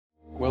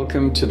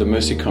Welcome to the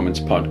Mercy Comments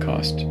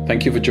podcast.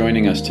 Thank you for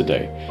joining us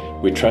today.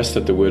 We trust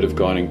that the Word of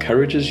God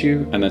encourages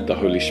you and that the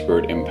Holy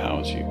Spirit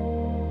empowers you.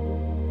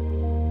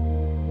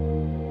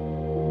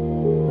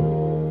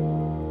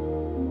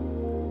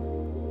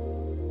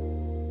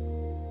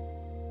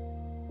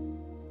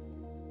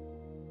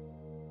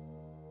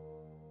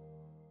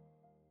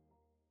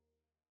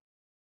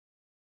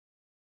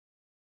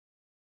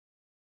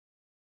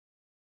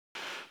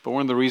 But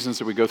one of the reasons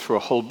that we go through a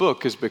whole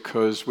book is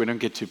because we don't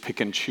get to pick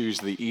and choose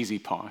the easy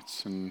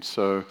parts. And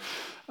so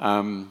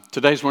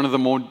today's one of the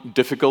more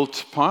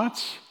difficult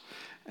parts.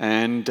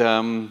 And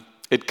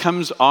it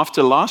comes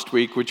after last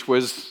week, which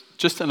was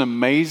just an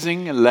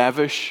amazing,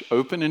 lavish,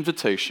 open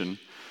invitation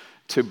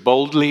to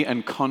boldly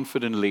and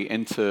confidently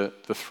enter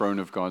the throne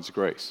of God's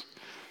grace.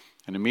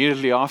 And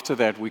immediately after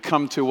that, we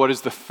come to what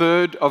is the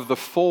third of the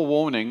four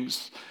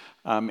warnings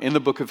in the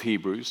book of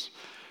Hebrews.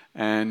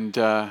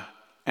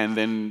 And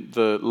then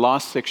the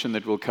last section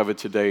that we'll cover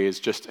today is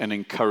just an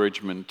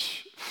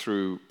encouragement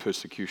through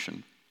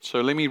persecution.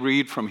 So let me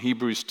read from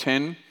Hebrews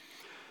 10,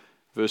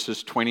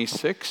 verses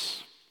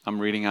 26. I'm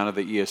reading out of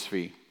the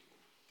ESV.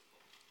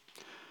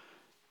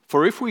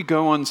 For if we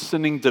go on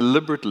sinning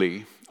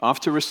deliberately,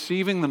 after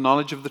receiving the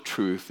knowledge of the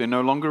truth, there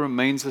no longer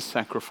remains a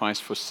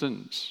sacrifice for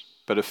sins,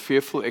 but a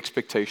fearful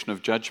expectation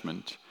of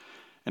judgment,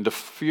 and a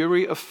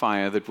fury of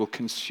fire that will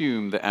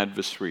consume the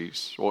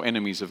adversaries or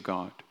enemies of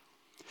God.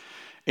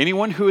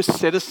 Anyone who has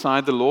set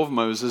aside the law of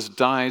Moses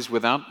dies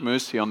without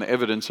mercy on the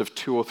evidence of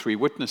 2 or 3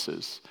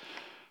 witnesses.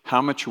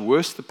 How much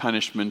worse the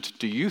punishment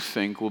do you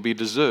think will be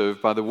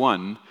deserved by the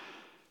one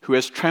who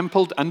has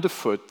trampled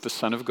underfoot the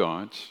Son of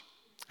God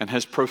and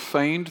has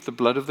profaned the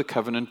blood of the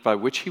covenant by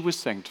which he was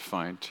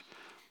sanctified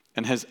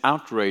and has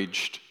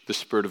outraged the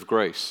Spirit of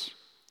grace?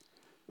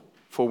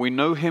 For we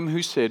know him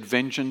who said,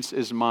 "Vengeance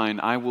is mine,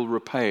 I will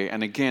repay,"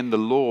 and again the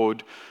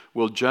Lord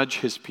will judge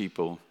his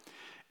people.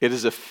 It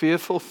is a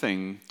fearful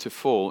thing to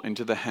fall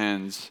into the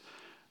hands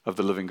of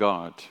the living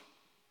God.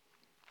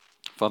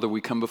 Father,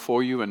 we come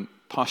before you and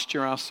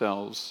posture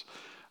ourselves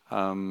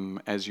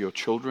as your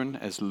children,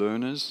 as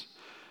learners.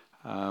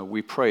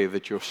 We pray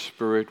that your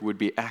Spirit would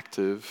be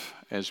active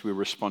as we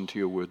respond to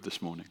your word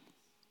this morning.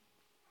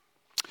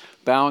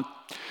 About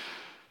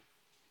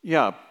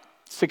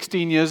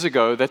 16 years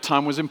ago, that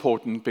time was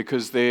important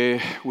because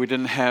we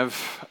didn't have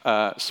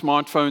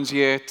smartphones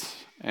yet.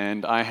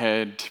 And I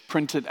had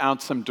printed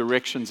out some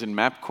directions in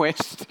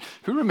MapQuest.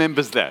 Who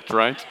remembers that,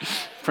 right?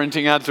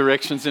 Printing out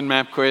directions in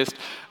MapQuest.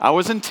 I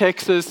was in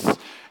Texas,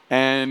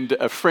 and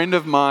a friend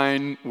of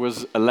mine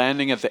was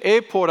landing at the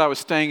airport. I was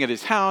staying at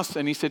his house,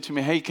 and he said to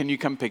me, "Hey, can you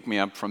come pick me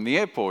up from the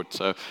airport?"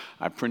 So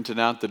I printed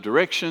out the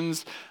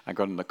directions. I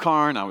got in the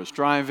car, and I was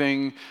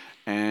driving,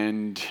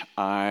 and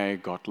I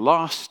got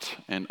lost.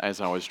 And as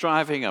I was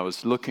driving, I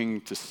was looking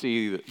to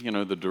see,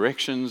 the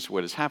directions,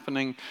 what is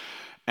happening.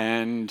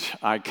 And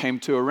I came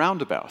to a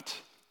roundabout,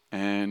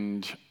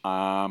 and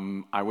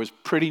I was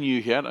pretty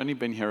new here. I'd only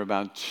been here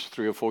about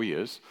 3 or 4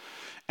 years,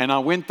 and I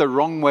went the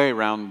wrong way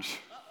around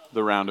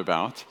the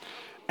roundabout,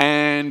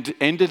 and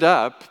ended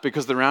up,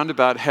 because the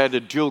roundabout had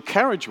a dual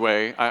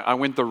carriageway, I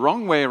went the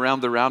wrong way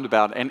around the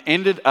roundabout and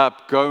ended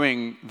up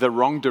going the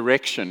wrong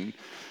direction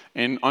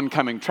in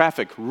oncoming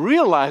traffic.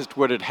 Realized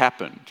what had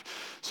happened.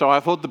 So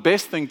I thought the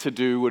best thing to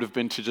do would have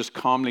been to just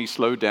calmly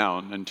slow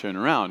down and turn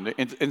around.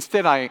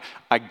 Instead, I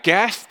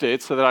gassed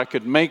it so that I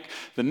could make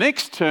the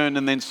next turn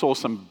and then saw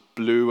some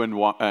blue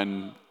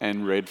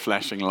and red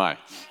flashing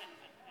lights.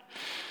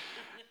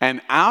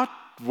 And out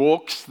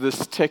walks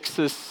this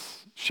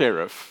Texas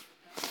sheriff,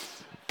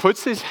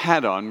 puts his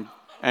hat on,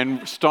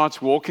 and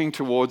starts walking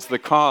towards the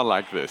car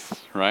like this,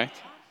 right?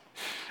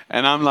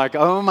 And I'm like,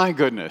 oh my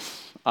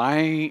goodness,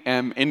 I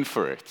am in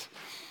for it.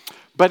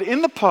 But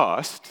in the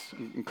past,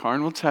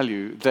 Karen will tell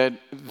you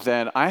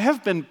that I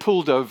have been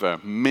pulled over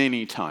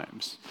many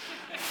times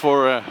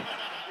for a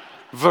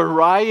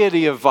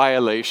variety of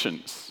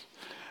violations,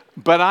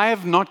 but I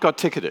have not got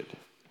ticketed,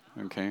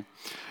 okay?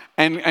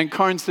 And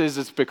Karen says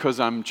it's because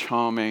I'm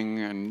charming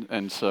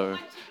and so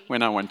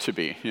when I want to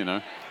be,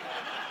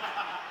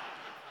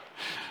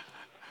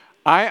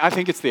 I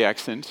think it's the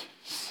accent,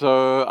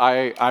 so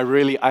I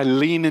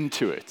lean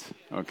into it,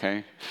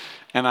 okay?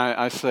 And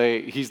I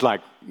say, he's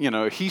like,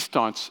 he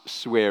starts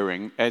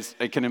swearing, as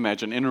I can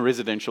imagine, in a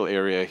residential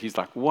area. He's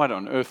like, "What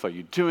on earth are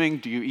you doing?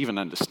 Do you even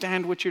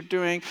understand what you're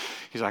doing?"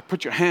 He's like,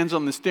 "Put your hands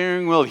on the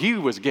steering wheel." He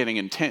was getting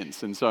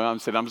intense. And so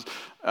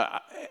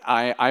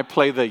I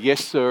play the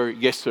yes,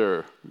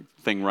 sir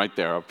thing right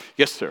there.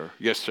 Yes, sir,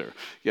 yes, sir,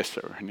 yes,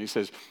 sir. And he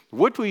says,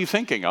 "What were you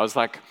thinking?" I was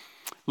like,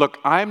 "Look,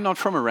 I'm not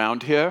from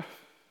around here.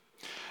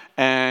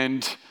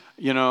 And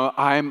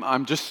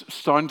I'm just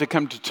starting to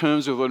come to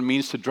terms with what it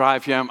means to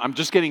drive here. I'm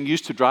just getting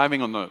used to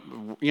driving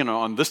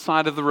on this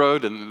side of the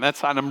road and that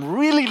side. I'm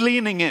really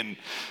leaning in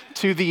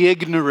to the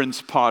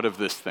ignorance part of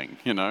this thing,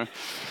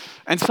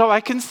 And so I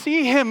can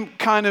see him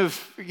kind of,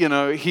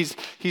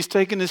 he's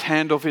taken his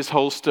hand off his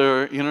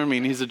holster,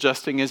 He's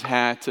adjusting his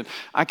hat. And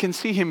I can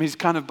see him, he's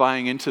kind of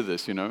buying into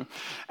this,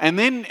 And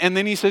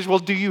then he says, "Well,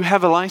 do you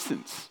have a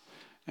license?"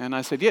 And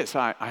I said, yes,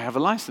 I have a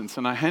license.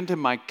 And I handed him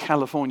my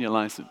California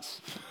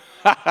license.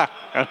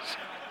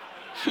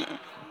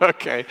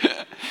 Okay.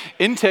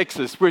 In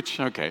Texas, which,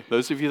 okay,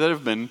 those of you that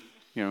have been,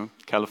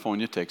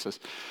 California, Texas,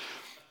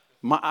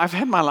 I've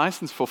had my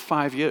license for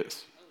 5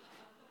 years,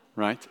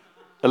 right?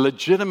 A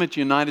legitimate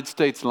United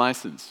States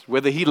license,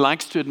 whether he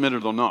likes to admit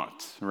it or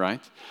not,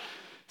 right?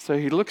 So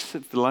he looks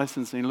at the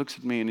license and he looks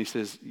at me and he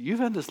says, you've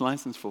had this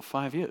license for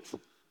 5 years.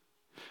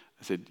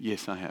 I said,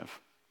 yes, I have.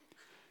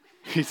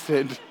 He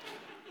said,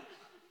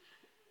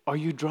 are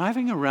you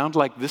driving around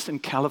like this in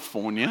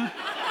California?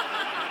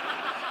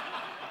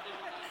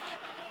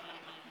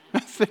 I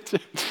said,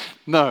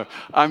 no,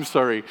 I'm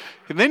sorry.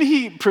 And then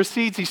he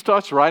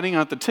starts writing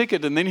out the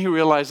ticket, and then he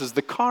realizes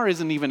the car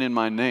isn't even in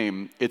my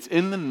name. It's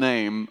in the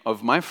name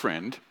of my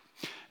friend,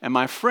 and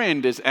my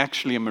friend is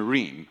actually a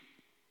Marine.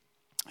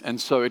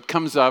 And so it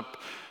comes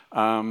up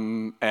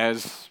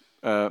as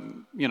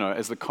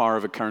the car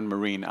of a current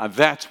Marine.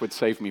 That's what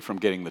saved me from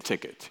getting the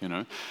ticket,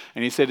 And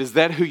he said, is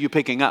that who you're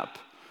picking up?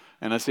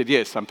 And I said,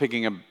 yes, I'm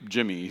picking up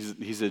Jimmy.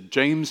 He's a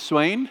James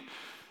Swain.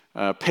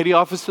 Petty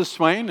Officer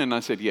Swain? And I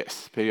said,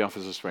 yes, Petty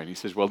Officer Swain. He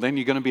says, well, then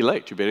you're going to be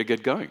late. You better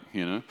get going,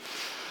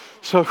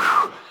 So,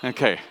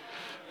 okay,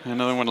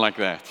 another one like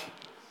that.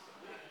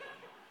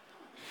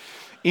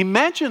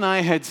 Imagine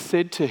I had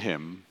said to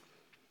him,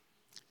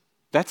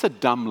 that's a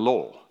dumb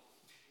law.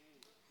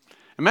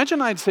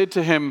 Imagine I'd said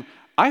to him,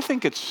 I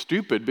think it's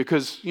stupid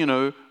because,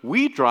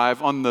 we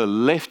drive on the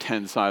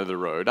left-hand side of the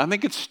road. I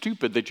think it's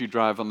stupid that you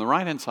drive on the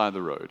right-hand side of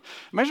the road.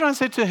 Imagine I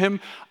said to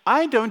him,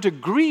 I don't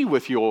agree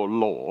with your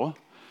law.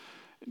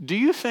 Do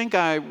you think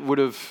I would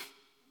have,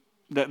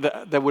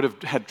 that would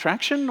have had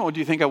traction, or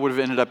do you think I would have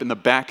ended up in the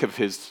back of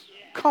his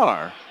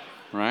car,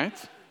 right?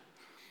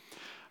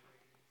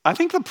 I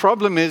think the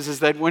problem is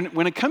that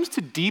when it comes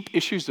to deep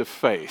issues of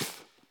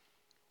faith,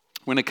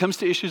 when it comes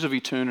to issues of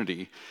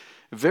eternity,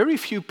 very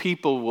few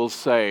people will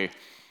say,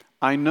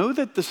 I know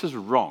that this is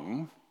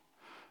wrong,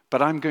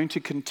 but I'm going to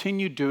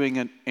continue doing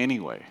it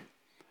anyway.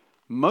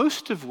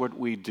 Most of what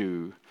we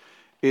do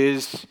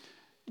is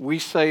we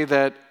say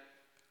that,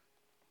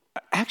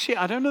 actually,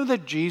 I don't know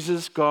that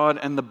Jesus, God,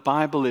 and the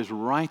Bible is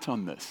right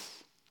on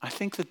this. I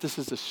think that this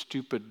is a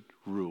stupid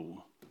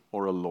rule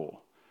or a law.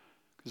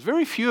 Because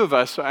very few of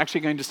us are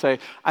actually going to say,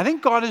 I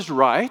think God is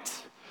right.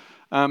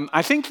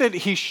 I think that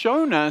He's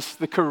shown us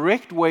the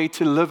correct way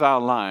to live our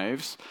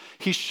lives.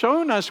 He's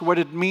shown us what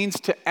it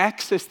means to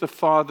access the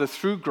Father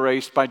through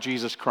grace by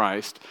Jesus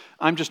Christ.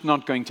 I'm just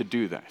not going to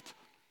do that.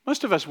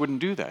 Most of us wouldn't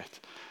do that.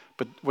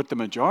 But what the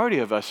majority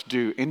of us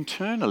do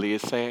internally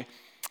is say,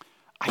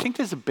 I think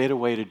there's a better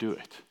way to do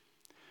it.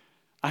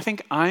 I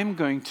think I'm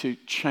going to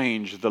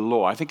change the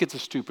law. I think it's a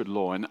stupid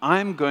law, and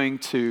I'm going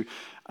to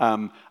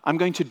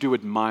do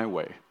it my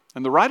way.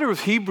 And the writer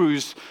of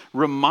Hebrews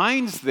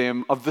reminds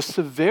them of the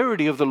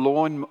severity of the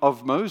law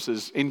of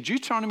Moses. In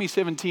Deuteronomy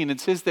 17, it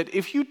says that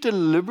if you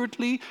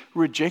deliberately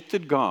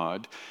rejected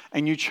God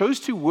and you chose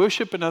to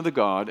worship another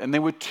God, and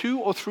there were 2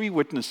 or 3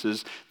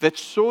 witnesses that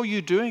saw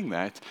you doing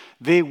that,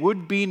 there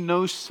would be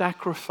no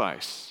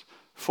sacrifice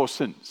for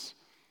sins.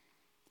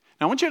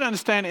 Now, I want you to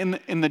understand,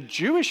 in the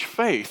Jewish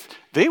faith,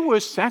 there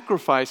were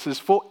sacrifices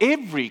for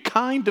every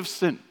kind of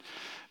sin.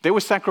 There were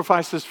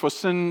sacrifices for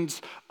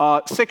sins,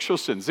 sexual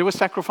sins. There were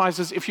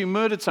sacrifices if you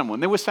murdered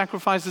someone. There were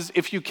sacrifices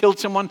if you killed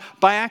someone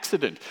by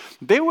accident.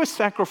 There were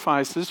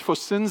sacrifices for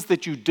sins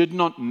that you did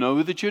not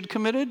know that you had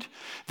committed.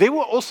 There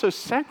were also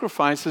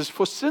sacrifices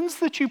for sins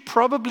that you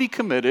probably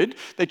committed,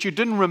 that you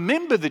didn't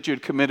remember that you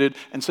had committed,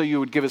 and so you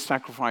would give a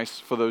sacrifice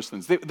for those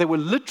sins. There were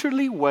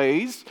literally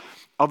ways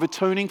of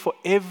atoning for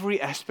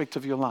every aspect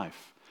of your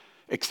life,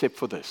 except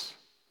for this.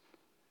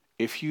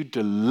 If you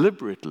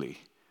deliberately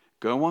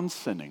go on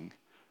sinning,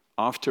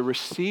 after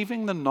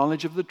receiving the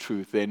knowledge of the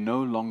truth, there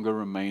no longer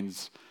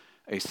remains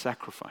a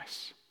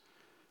sacrifice.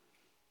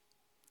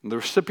 And the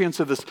recipients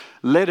of this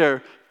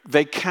letter,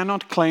 they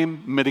cannot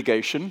claim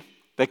mitigation.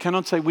 They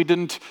cannot say, we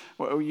didn't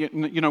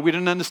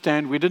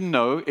understand, we didn't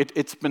know.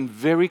 It's been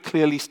very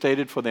clearly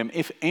stated for them.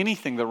 If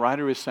anything, the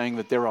writer is saying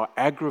that there are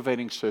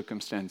aggravating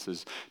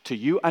circumstances to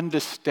you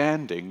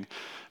understanding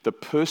the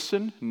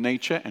person,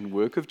 nature, and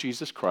work of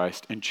Jesus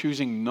Christ and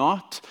choosing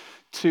not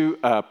to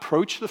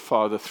approach the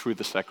Father through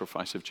the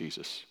sacrifice of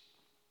Jesus.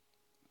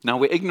 Now,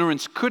 where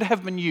ignorance could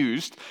have been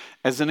used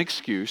as an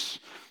excuse,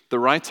 the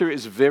writer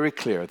is very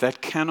clear.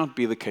 That cannot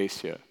be the case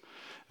here.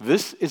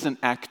 This is an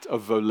act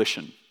of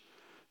volition.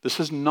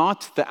 This is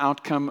not the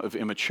outcome of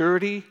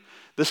immaturity.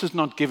 This is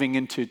not giving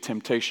into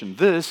temptation.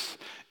 This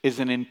is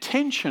an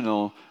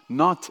intentional,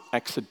 not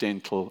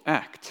accidental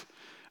act.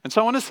 And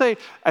so I want to say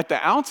at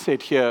the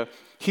outset here,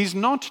 he's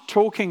not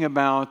talking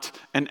about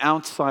an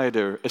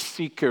outsider, a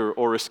seeker,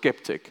 or a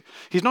skeptic.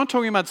 He's not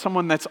talking about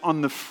someone that's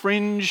on the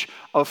fringe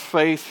of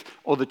faith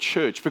or the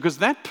church, because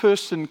that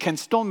person can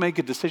still make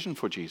a decision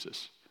for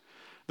Jesus.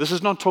 This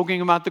is not talking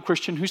about the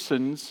Christian who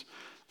sins.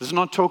 This is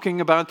not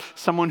talking about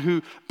someone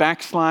who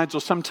backslides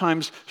or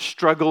sometimes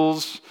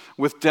struggles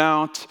with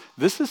doubt.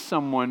 This is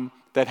someone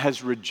that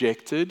has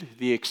rejected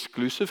the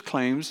exclusive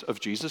claims of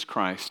Jesus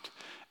Christ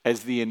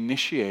as the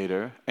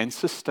initiator and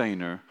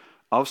sustainer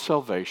of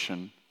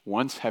salvation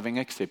once having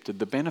accepted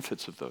the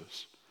benefits of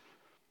those.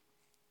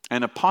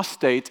 An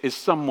apostate is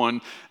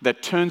someone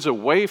that turns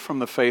away from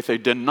the faith. A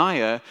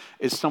denier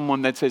is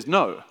someone that says,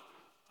 no,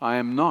 I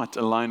am not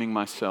aligning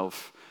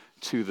myself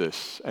to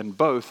this. And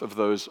both of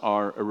those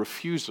are a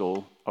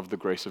refusal of the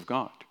grace of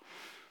God.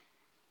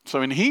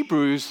 So in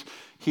Hebrews,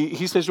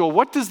 he says, well,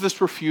 what does this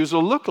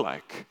refusal look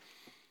like?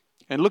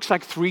 And it looks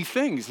like three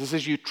things. He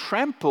says, you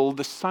trample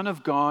the Son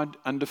of God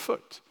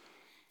underfoot.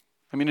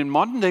 I mean, in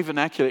modern day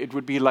vernacular, it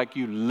would be like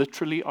you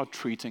literally are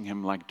treating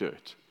him like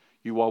dirt.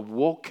 You are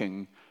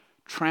walking,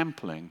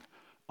 trampling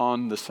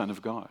on the Son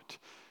of God.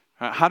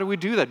 How do we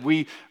do that?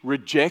 We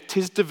reject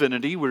his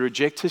divinity, we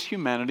reject his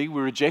humanity,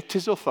 we reject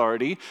his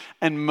authority,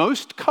 and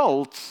most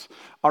cults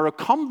are a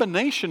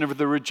combination of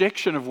the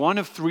rejection of one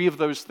of three of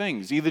those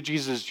things, either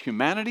Jesus'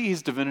 humanity,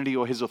 his divinity,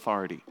 or his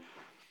authority.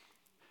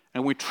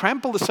 And we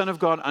trample the Son of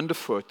God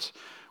underfoot.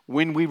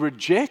 When we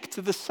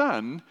reject the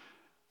Son,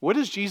 what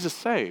does Jesus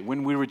say?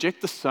 When we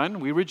reject the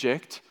Son, we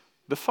reject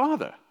the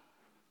Father.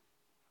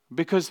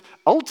 Because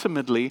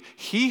ultimately,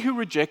 he who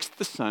rejects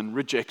the Son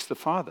rejects the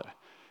Father.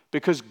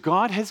 Because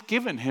God has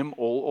given him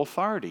all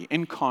authority,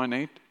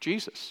 incarnate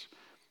Jesus.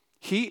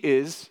 He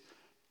is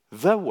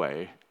the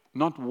way,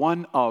 not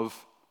one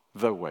of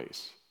the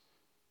ways.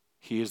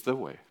 He is the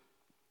way.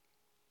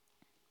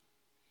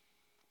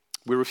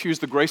 We refuse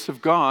the grace of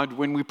God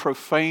when we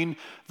profane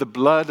the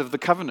blood of the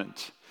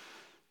covenant.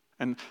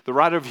 And the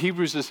writer of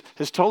Hebrews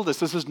has told us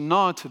this is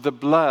not the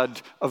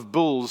blood of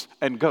bulls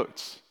and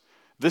goats.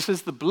 This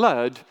is the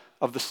blood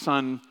of the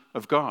Son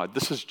of God.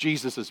 This is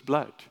Jesus'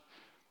 blood.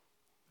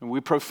 And we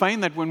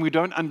profane that when we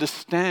don't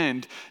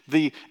understand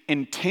the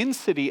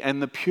intensity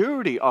and the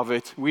purity of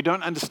it. We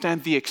don't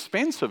understand the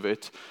expense of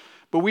it.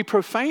 But we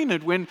profane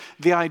it when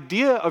the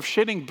idea of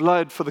shedding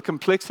blood for the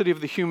complexity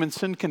of the human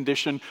sin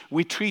condition,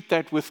 we treat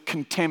that with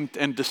contempt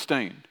and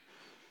disdain.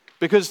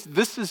 Because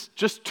this is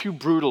just too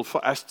brutal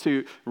for us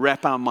to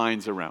wrap our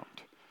minds around.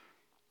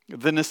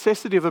 The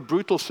necessity of a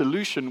brutal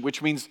solution,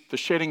 which means the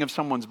shedding of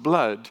someone's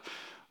blood,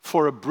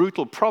 for a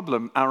brutal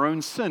problem, our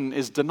own sin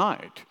is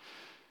denied.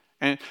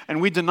 And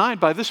we deny it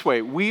by this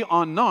way. We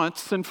are not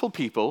sinful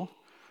people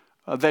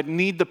that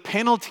need the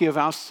penalty of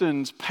our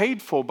sins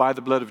paid for by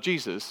the blood of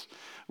Jesus.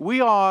 We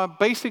are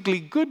basically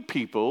good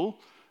people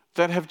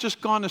that have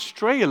just gone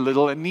astray a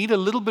little and need a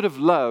little bit of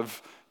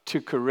love to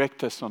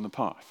correct us on the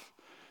path.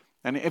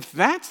 And if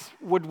that's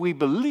what we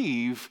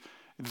believe,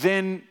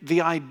 then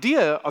the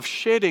idea of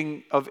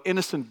shedding of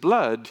innocent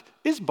blood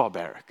is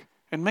barbaric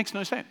and makes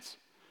no sense.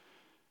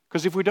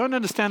 Because if we don't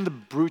understand the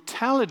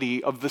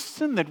brutality of the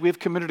sin that we've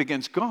committed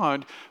against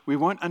God, we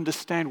won't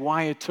understand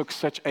why it took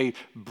such a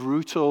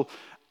brutal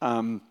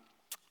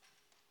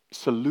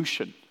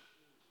solution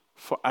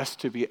for us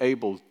to be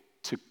able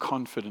to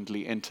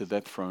confidently enter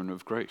that throne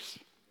of grace.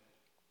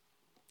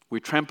 We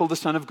trample the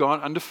Son of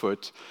God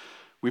underfoot,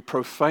 we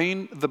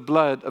profane the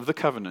blood of the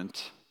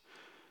covenant,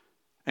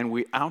 and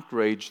we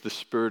outrage the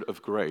Spirit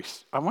of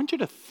grace. I want you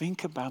to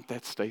think about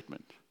that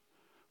statement.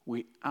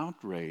 We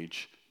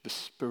outrage the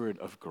Spirit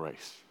of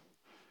grace.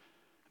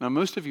 Now,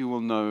 most of you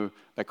will know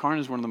that Karen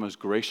is one of the most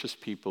gracious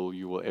people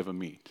you will ever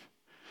meet.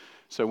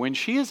 So when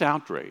she is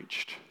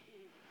outraged,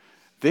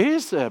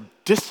 there's a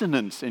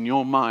dissonance in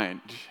your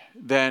mind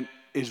that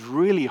is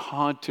really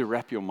hard to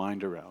wrap your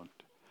mind around.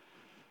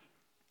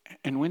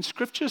 And when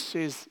Scripture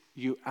says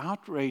you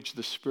outrage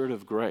the Spirit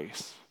of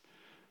grace,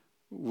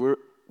 we're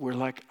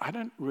like, I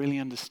don't really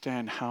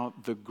understand how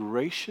the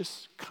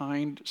gracious,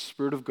 kind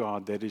Spirit of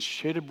God that is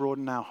shed abroad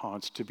in our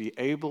hearts to be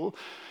able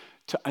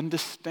to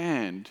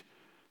understand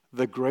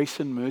the grace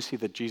and mercy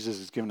that Jesus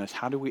has given us.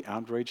 How do we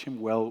outrage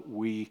him? Well,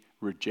 we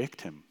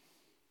reject him.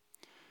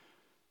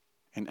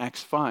 In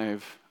Acts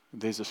 5,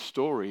 there's a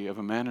story of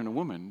a man and a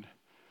woman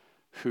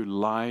who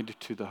lied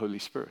to the Holy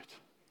Spirit.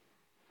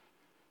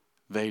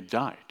 They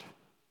died,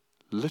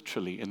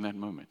 literally in that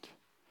moment.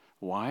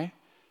 Why?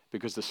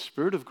 Because the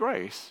Spirit of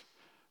grace,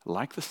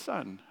 like the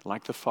Son,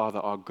 like the Father,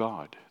 are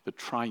God, the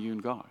triune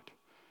God.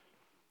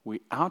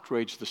 We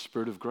outrage the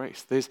Spirit of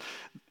grace.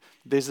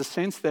 There's a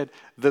sense that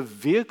the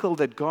vehicle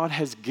that God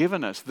has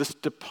given us, this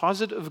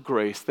deposit of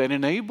grace that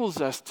enables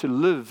us to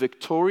live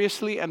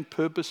victoriously and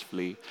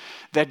purposefully,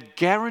 that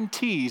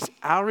guarantees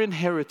our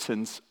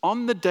inheritance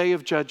on the day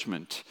of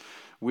judgment,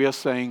 we are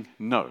saying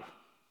no.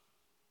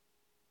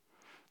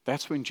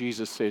 That's when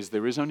Jesus says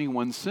there is only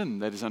one sin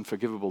that is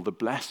unforgivable, the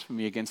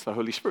blasphemy against the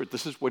Holy Spirit.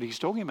 This is what he's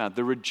talking about.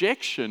 The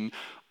rejection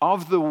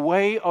of the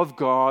way of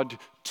God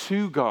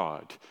to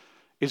God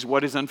is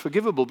what is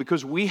unforgivable,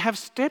 because we have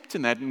stepped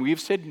in that and we have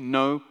said,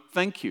 no,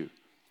 thank you.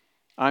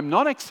 I'm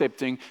not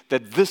accepting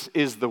that this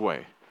is the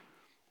way.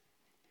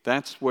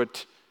 That's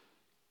what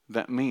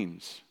that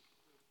means.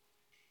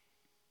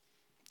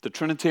 The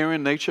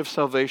Trinitarian nature of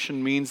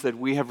salvation means that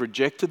we have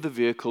rejected the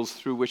vehicles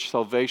through which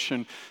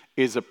salvation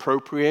is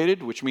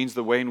appropriated, which means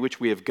the way in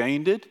which we have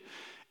gained it.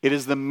 It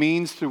is the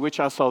means through which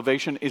our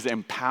salvation is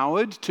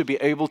empowered to be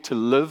able to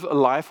live a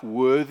life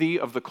worthy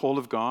of the call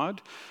of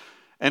God.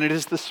 And it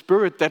is the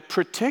Spirit that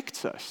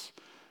protects us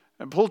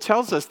And Paul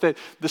tells us that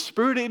the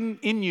Spirit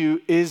in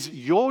you is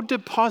your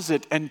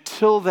deposit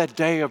until that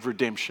day of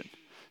redemption,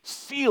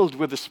 sealed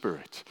with the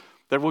Spirit.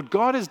 That what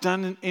God has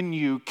done in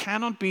you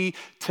cannot be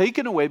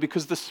taken away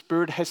because the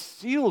Spirit has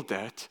sealed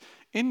that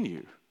in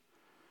you.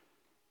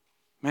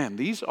 Man,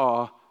 these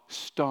are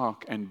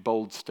stark and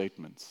bold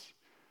statements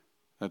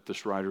that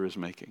this writer is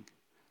making.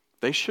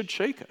 They should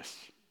shake us.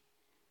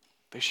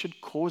 They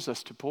should cause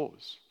us to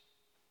pause.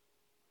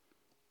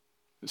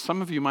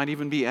 Some of you might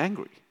even be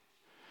angry.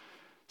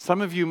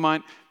 Some of you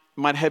might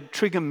have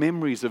trigger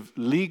memories of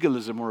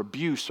legalism or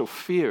abuse or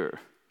fear.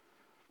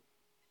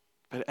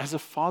 But as a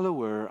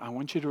follower, I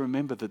want you to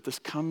remember that this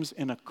comes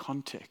in a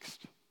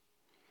context.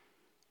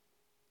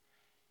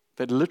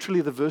 That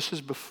literally the verses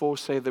before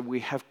say that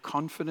we have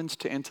confidence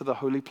to enter the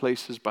holy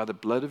places by the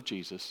blood of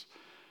Jesus,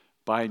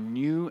 by a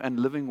new and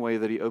living way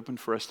that he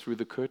opened for us through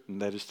the curtain,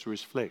 that is through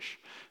his flesh.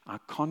 Our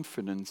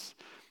confidence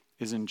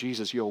is in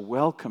Jesus. You're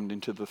welcomed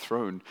into the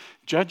throne.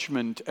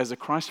 Judgment as a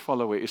Christ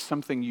follower is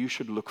something you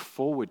should look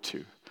forward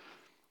to.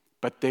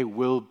 But there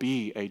will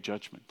be a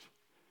judgment.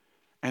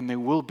 And there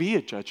will be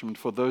a judgment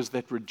for those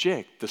that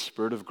reject the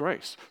Spirit of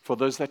grace, for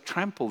those that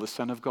trample the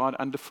Son of God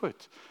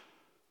underfoot,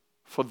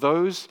 for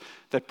those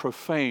that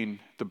profane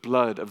the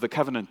blood of the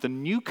covenant, the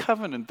new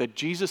covenant that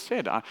Jesus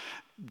said.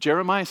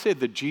 Jeremiah said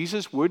that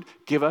Jesus would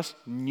give us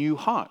new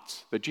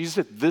hearts. That Jesus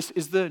said, this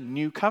is the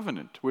new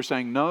covenant. We're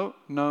saying, no,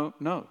 no,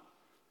 no.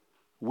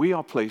 We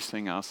are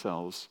placing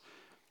ourselves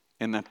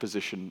in that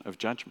position of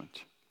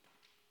judgment.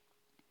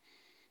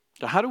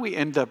 So how do we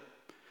end up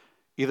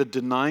either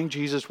denying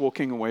Jesus,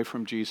 walking away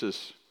from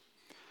Jesus?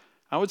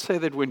 I would say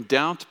that when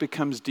doubt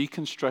becomes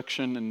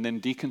deconstruction and then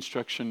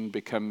deconstruction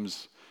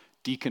becomes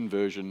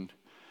deconversion,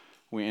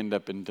 we end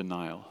up in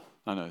denial.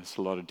 I know, it's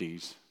a lot of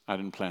D's. I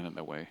didn't plan it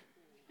that way.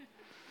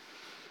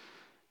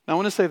 Now, I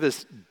want to say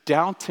this.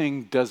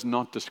 Doubting does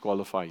not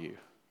disqualify you.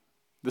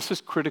 This is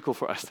critical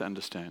for us to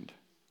understand.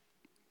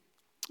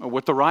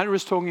 What the writer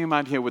is talking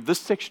about here, what this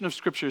section of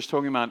Scripture is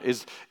talking about,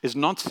 is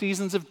not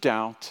seasons of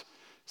doubt,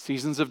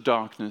 seasons of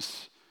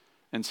darkness,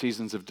 and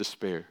seasons of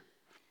despair.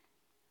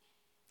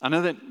 I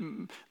know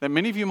that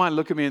many of you might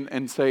look at me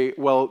and say,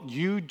 well,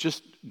 you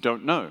just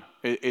don't know.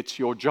 It's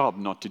your job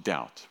not to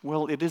doubt.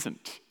 Well, it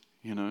isn't,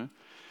 you know.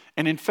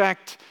 And in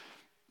fact,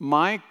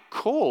 my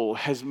call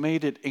has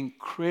made it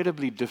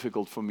incredibly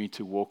difficult for me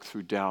to walk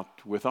through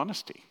doubt with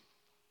honesty.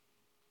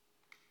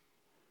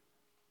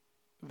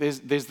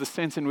 There's the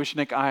sense in which,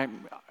 Nick,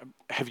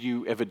 have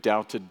you ever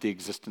doubted the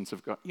existence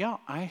of God? Yeah,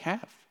 I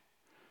have.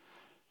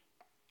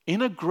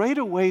 In a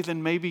greater way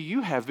than maybe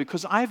you have,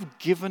 because I've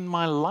given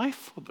my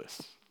life for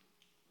this.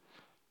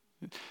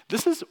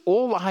 This is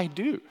all I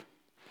do.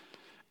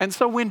 And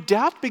so when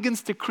doubt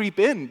begins to creep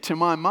into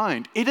my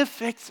mind, it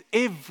affects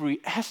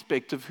every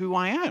aspect of who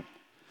I am.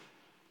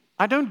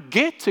 I don't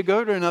get to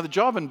go to another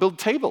job and build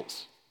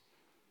tables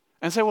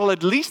and say, well,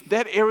 at least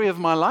that area of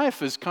my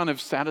life is kind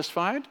of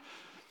satisfied.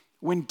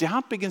 When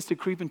doubt begins to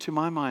creep into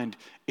my mind,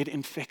 it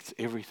infects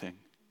everything.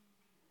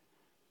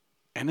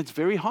 And it's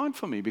very hard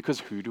for me because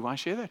who do I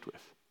share that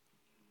with?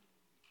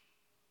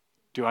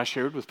 Do I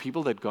share it with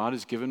people that God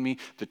has given me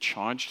the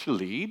charge to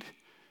lead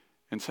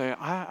and say,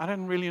 I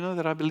don't really know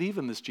that I believe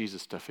in this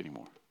Jesus stuff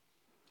anymore?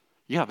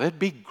 Yeah, that'd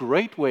be a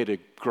great way to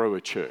grow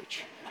a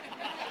church.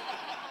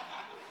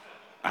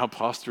 Our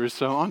pastor is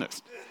so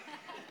honest.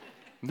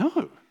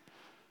 No,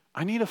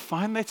 I need to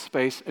find that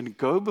space and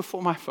go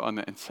before my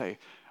Father and say,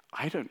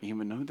 I don't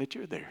even know that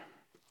you're there.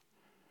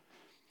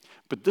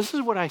 But this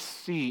is what I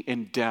see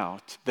in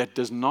doubt that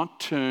does not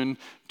turn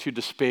to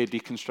despair,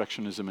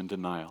 deconstructionism, and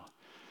denial.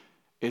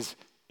 Is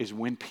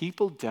when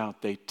people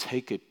doubt, they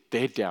take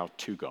their doubt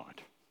to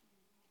God.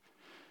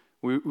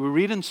 We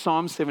read in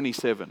Psalm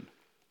 77,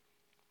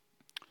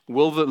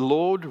 will the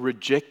Lord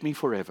reject me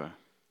forever?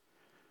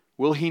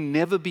 Will he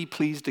never be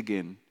pleased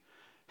again?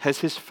 Has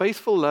his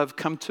faithful love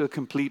come to a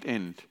complete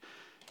end?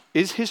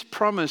 Is his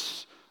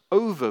promise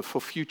over for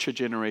future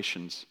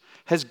generations?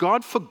 Has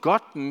God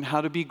forgotten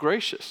how to be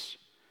gracious?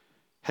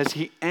 Has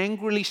he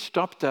angrily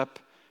stopped up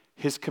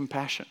his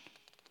compassion?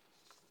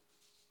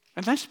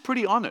 And that's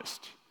pretty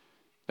honest.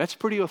 That's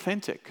pretty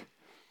authentic.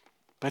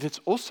 But it's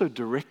also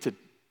directed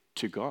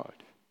to God.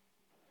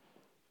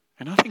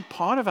 And I think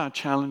part of our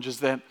challenge is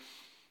that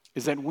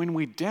when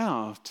we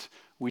doubt,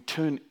 we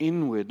turn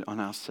inward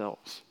on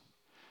ourselves.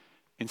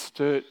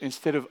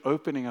 Instead of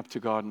opening up to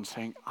God and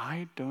saying,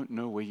 I don't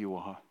know where you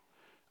are.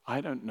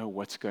 I don't know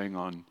what's going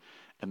on.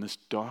 And this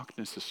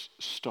darkness is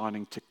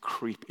starting to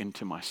creep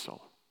into my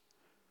soul.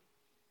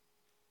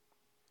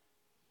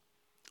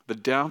 The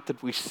doubt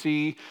that we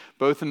see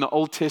both in the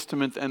Old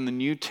Testament and the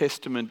New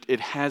Testament, it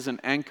has an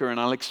anchor, and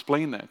I'll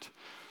explain that.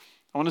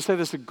 I want to say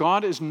this, that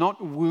God is not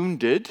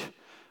wounded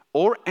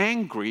or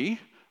angry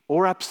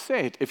or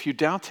upset if you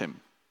doubt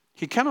him.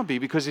 He cannot be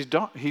because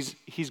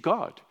he's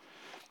God.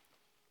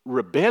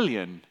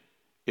 Rebellion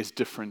is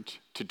different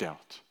to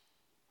doubt.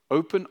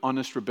 Open,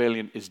 honest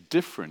rebellion is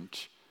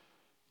different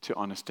to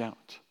honest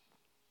doubt.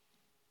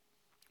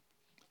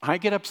 I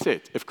get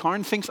upset. If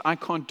Karen thinks I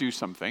can't do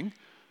something,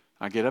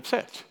 I get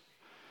upset.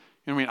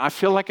 You know what I mean? I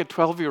feel like a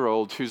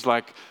 12-year-old who's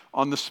like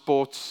on the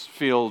sports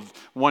field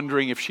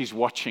wondering if she's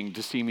watching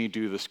to see me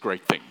do this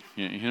great thing.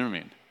 You know what I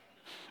mean?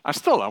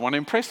 I want to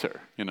impress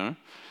her, you know?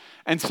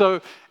 And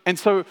so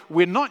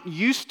we're not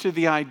used to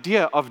the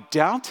idea of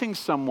doubting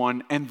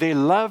someone and their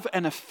love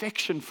and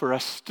affection for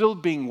us still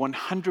being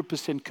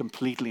 100%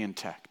 completely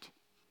intact.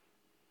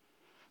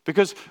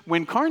 Because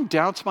when Karen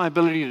doubts my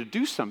ability to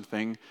do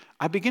something,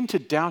 I begin to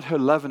doubt her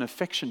love and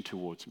affection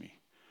towards me.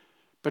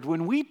 But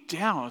when we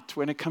doubt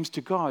when it comes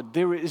to God,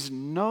 there is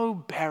no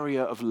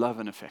barrier of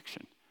love and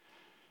affection.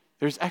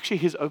 There's actually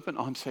his open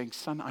arms saying,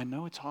 son, I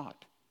know it's hard.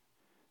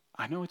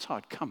 I know it's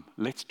hard. Come,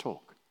 let's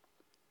talk.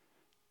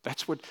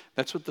 That's what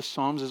the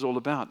Psalms is all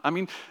about. I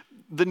mean,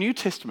 the New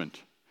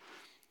Testament,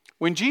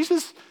 when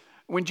Jesus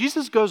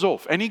goes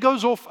off, and he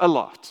goes off a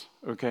lot,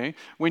 okay?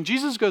 When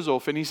Jesus goes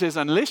off and he says,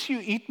 unless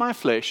you eat my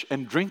flesh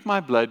and drink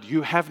my blood,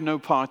 you have no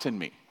part in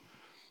me.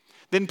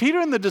 Then Peter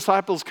and the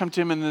disciples come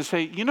to him and they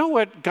say, you know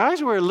what,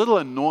 guys, we're a little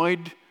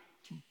annoyed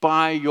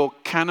by your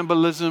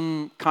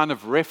cannibalism kind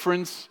of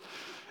reference.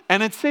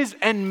 And it says,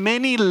 and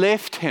many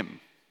left him.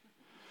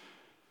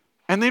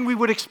 And then we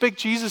would expect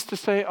Jesus to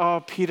say,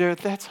 oh, Peter,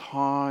 that's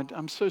hard.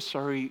 I'm so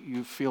sorry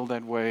you feel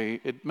that way.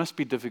 It must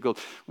be difficult.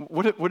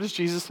 What does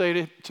Jesus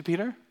say to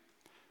Peter?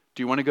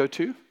 Do you want to go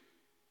too?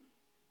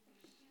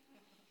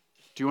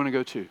 Do you want to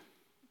go too?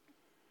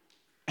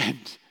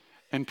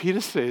 And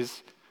Peter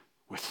says,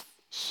 with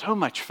so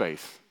much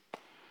faith,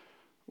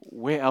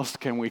 where else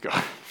can we go?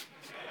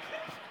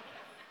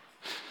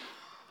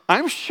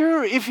 I'm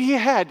sure if he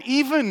had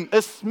even a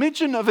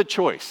smidgen of a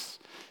choice,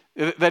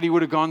 that he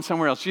would have gone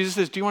somewhere else. Jesus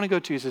says, do you want to go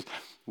too? He says,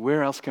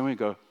 where else can we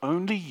go?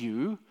 Only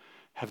you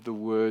have the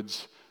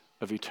words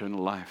of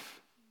eternal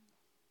life.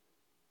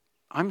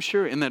 I'm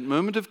sure in that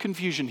moment of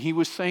confusion, he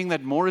was saying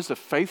that more as a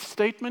faith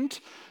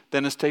statement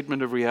than a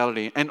statement of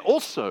reality. And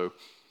also,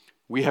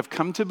 we have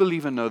come to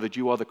believe and know that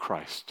you are the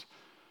Christ,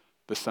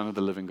 the Son of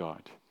the living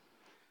God.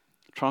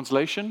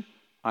 Translation,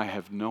 I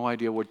have no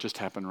idea what just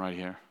happened right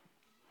here.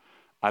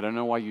 I don't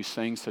know why you're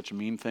saying such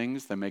mean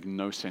things. They make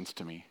no sense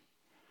to me.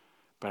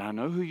 But I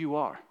know who you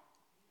are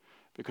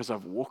because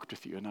I've walked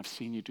with you and I've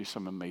seen you do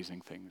some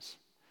amazing things.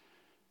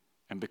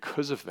 And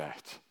because of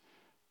that,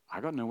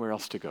 I got nowhere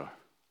else to go.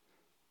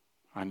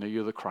 I know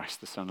you're the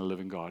Christ, the Son of the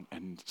living God.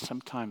 And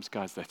sometimes,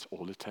 guys, that's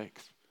all it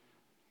takes.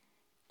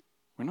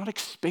 We're not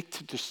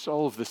expected to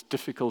solve this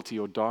difficulty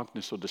or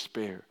darkness or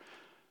despair.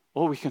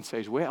 All we can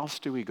say is, where else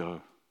do we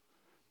go?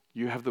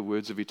 You have the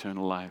words of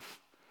eternal life.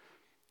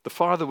 The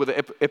father with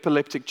an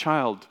epileptic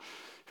child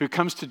who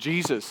comes to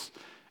Jesus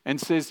and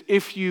says,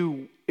 if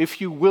you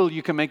will,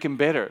 you can make him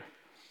better.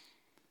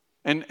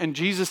 And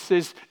Jesus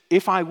says,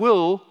 if I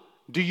will,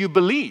 do you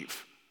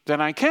believe that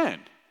I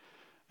can?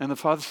 And the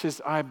father says,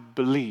 I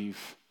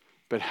believe,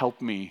 but help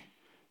me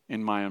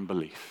in my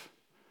unbelief.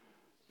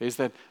 There's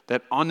that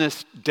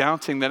honest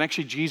doubting that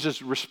actually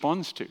Jesus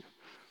responds to.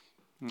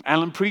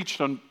 Alan preached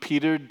on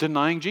Peter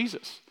denying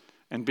Jesus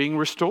and being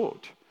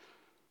restored.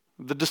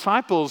 The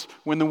disciples,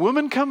 when the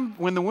women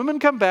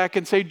come back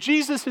and say,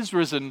 Jesus is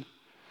risen,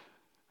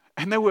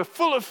 and they were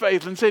full of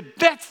faith and said,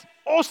 that's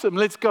awesome,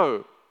 let's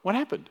go. What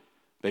happened?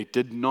 They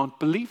did not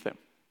believe them.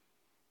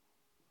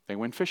 They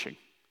went fishing.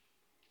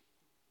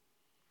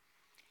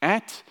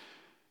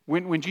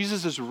 When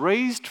Jesus is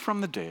raised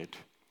from the dead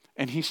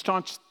and he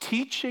starts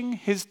teaching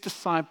his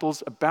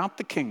disciples about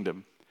the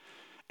kingdom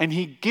and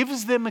he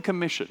gives them a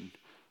commission.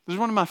 This is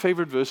one of my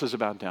favorite verses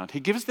about doubt. He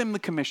gives them the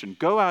commission,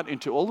 go out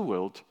into all the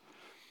world.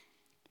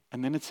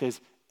 And then it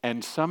says,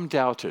 and some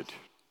doubted,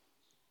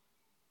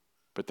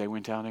 but they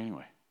went out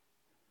anyway.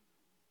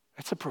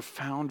 That's a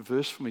profound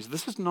verse for me.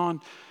 This is not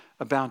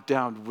about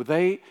doubt.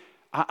 I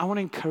want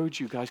to encourage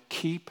you guys,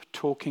 keep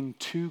talking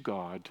to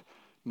God,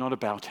 not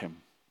about him.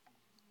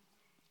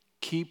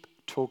 Keep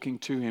talking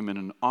to him in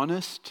an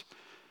honest,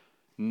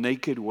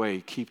 naked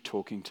way. Keep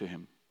talking to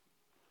him.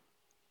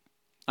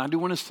 I do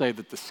want to say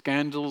that the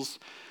scandals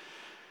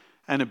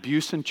and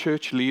abuse in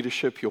church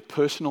leadership, your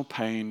personal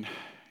pain,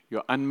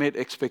 your unmet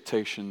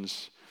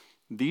expectations,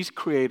 these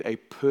create a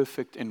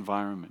perfect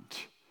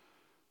environment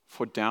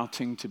for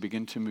doubting to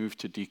begin to move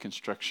to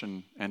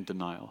deconstruction and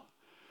denial.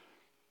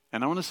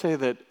 And I want to say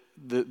that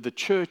the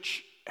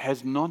church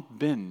has not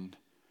been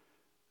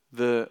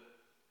the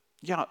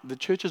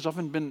church has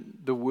often been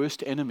the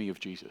worst enemy of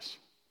Jesus.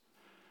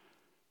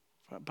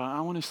 But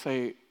I want to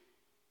say,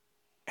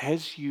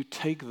 as you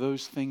take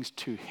those things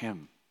to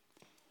him,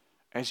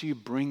 as you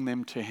bring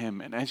them to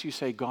him, and as you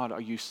say, God, are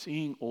you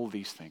seeing all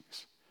these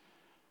things?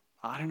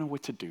 I don't know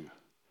what to do.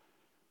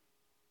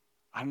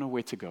 I don't know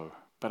where to go,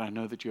 but I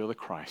know that you're the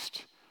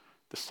Christ,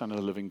 the Son of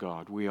the living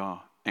God. We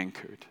are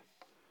anchored.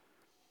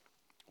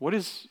 What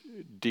is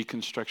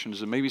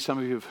deconstructionism? Maybe some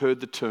of you have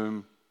heard the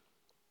term.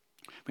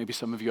 Maybe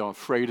some of you are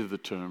afraid of the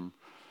term.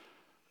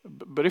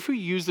 But if we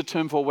use the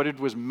term for what it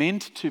was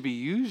meant to be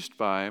used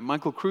by,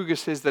 Michael Kruger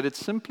says that it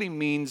simply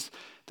means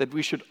that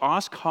we should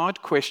ask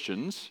hard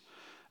questions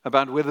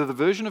about whether the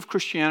version of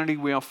Christianity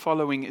we are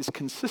following is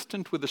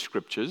consistent with the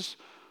scriptures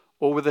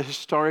or with the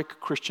historic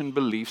Christian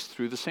beliefs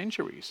through the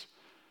centuries.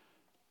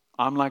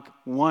 I'm like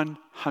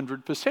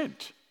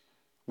 100%.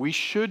 We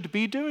should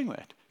be doing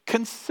that,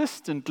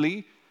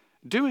 consistently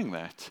doing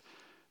that.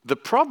 The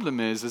problem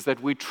is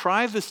that we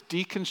try this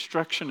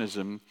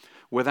deconstructionism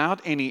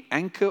without any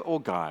anchor or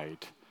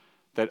guide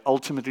that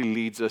ultimately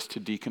leads us to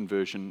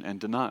deconversion and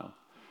denial.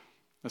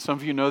 Now, some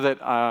of you know that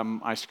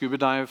I scuba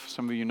dive.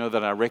 Some of you know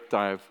that I wreck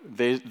dive.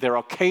 There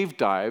are cave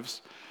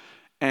dives,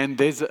 and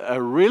there's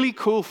a really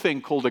cool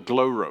thing called a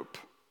glow rope.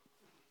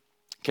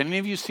 Can any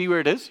of you see where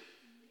it is?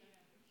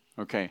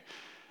 Okay.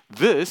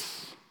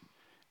 This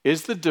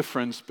is the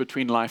difference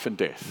between life and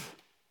death.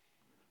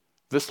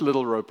 This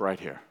little rope right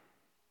here.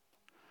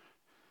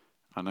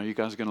 I know you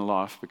guys are going to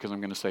laugh because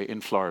I'm going to say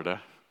in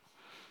Florida,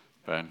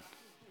 but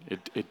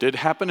it did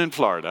happen in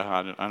Florida.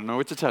 I don't know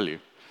what to tell you.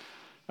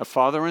 A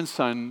father and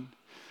son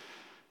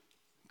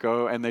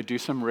go and they do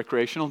some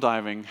recreational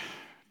diving.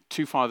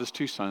 2 fathers,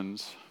 2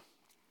 sons.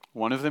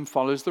 One of them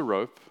follows the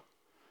rope.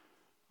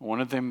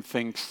 One of them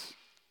thinks,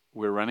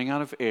 we're running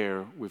out of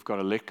air. We've got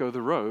to let go of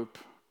the rope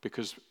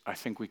because I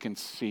think we can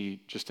see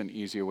just an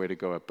easier way to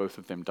go up. Both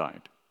of them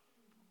died.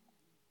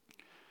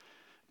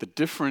 The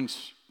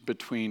difference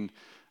between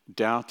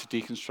doubt,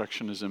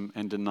 deconstructionism,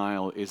 and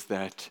denial is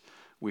that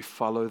we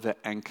follow the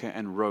anchor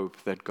and rope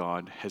that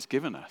God has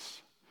given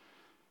us.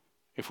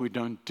 If we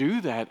don't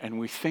do that and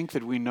we think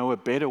that we know a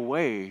better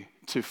way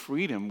to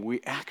freedom,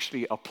 we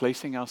actually are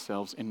placing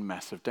ourselves in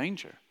massive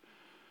danger.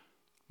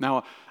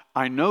 Now,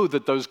 I know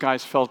that those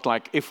guys felt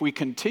like if we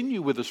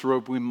continue with this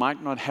rope, we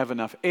might not have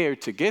enough air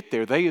to get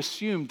there. They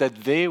assumed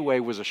that their way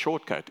was a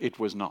shortcut. It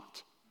was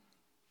not.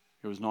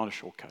 It was not a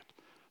shortcut.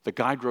 The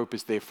guide rope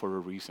is there for a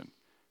reason.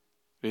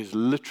 It is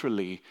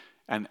literally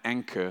an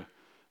anchor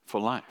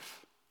for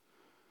life.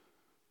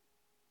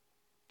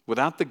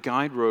 Without the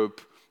guide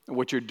rope,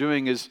 what you're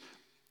doing is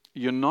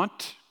you're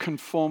not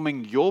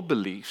conforming your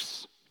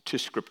beliefs to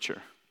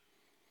Scripture.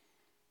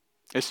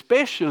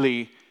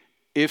 Especially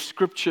if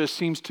Scripture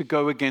seems to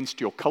go against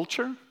your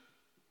culture,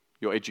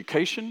 your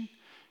education,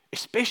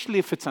 especially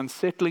if it's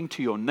unsettling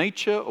to your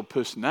nature or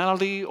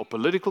personality or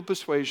political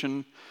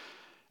persuasion,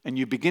 and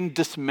you begin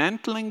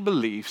dismantling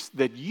beliefs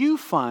that you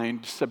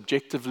find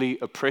subjectively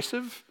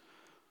oppressive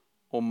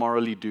or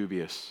morally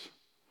dubious.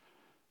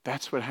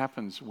 That's what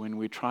happens when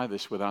we try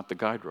this without the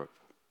guide rope.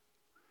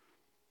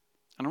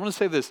 And I want to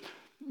say this,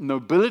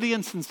 nobility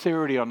and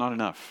sincerity are not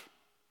enough.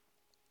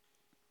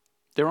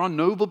 There are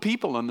noble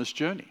people on this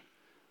journey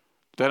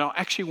that are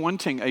actually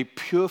wanting a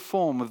pure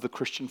form of the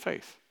Christian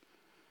faith.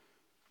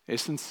 They're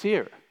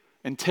sincere,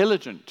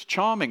 intelligent,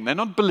 charming. They're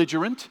not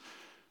belligerent.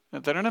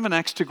 They don't have an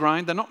axe to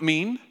grind. They're not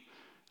mean.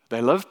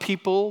 They love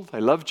people.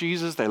 They love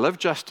Jesus. They love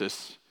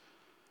justice.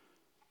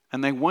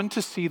 And they want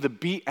to see the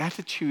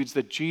beatitudes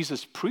that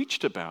Jesus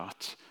preached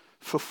about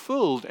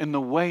fulfilled in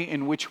the way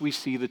in which we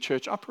see the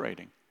church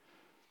operating.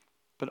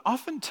 But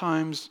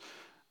oftentimes,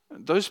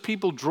 those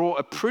people draw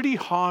a pretty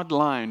hard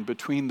line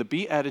between the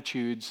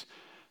beatitudes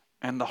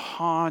and the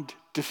hard,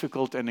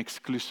 difficult, and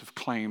exclusive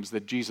claims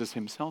that Jesus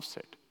himself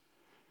said.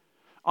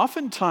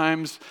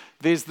 Oftentimes,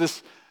 there's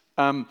this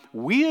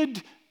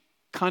weird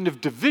kind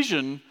of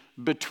division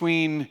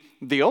between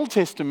the Old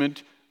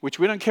Testament, which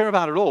we don't care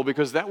about at all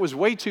because that was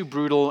way too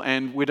brutal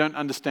and we don't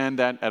understand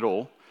that at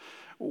all.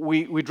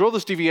 We draw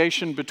this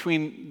deviation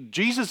between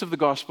Jesus of the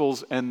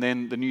Gospels and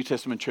then the New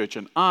Testament church,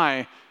 and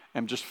I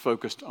am just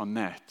focused on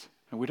that.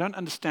 And we don't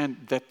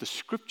understand that the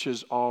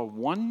Scriptures are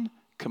one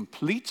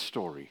complete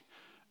story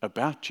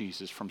about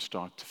Jesus from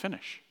start to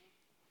finish.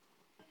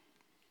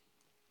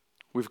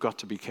 We've got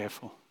to be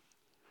careful.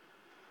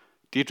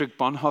 Dietrich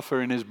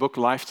Bonhoeffer, in his book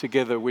Life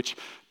Together, which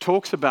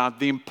talks about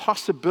the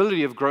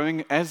impossibility of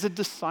growing as a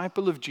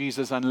disciple of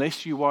Jesus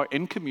unless you are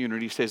in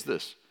community, says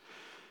this: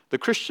 the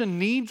Christian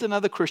needs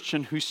another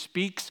Christian who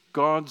speaks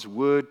God's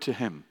word to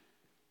him.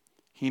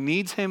 He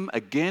needs him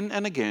again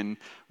and again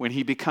when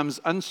he becomes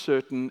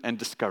uncertain and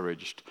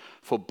discouraged.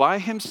 For by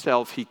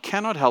himself he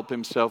cannot help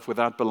himself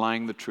without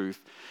belying the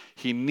truth.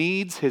 He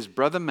needs his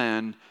brother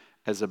man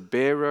as a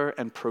bearer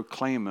and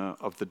proclaimer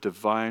of the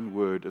divine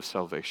word of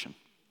salvation.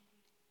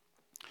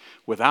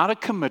 Without a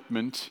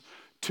commitment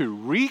to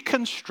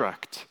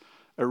reconstruct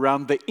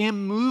around the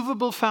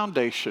immovable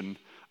foundation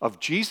of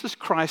Jesus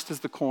Christ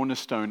as the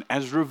cornerstone,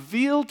 as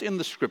revealed in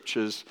the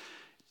Scriptures,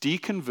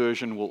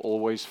 deconversion will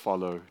always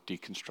follow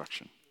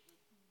deconstruction.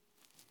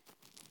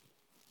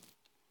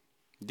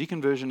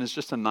 Deconversion is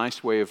just a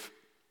nice way of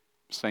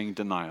saying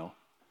denial,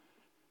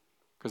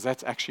 because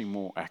that's actually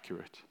more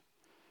accurate.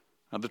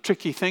 Now, the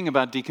tricky thing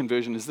about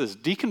deconversion is this: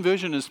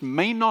 deconversionists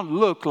may not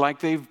look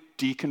like they've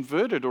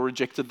deconverted or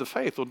rejected the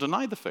faith or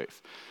denied the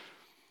faith.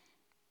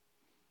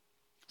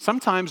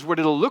 Sometimes what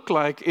it'll look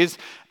like is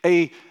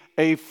a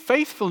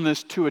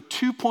faithfulness to a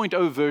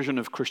 2.0 version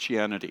of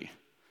Christianity.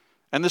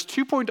 And this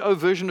 2.0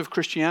 version of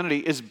Christianity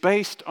is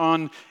based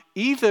on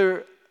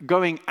either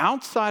going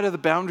outside of the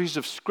boundaries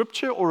of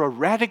Scripture or a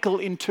radical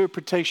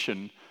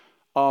interpretation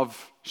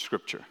of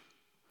Scripture.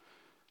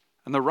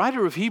 And the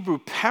writer of Hebrew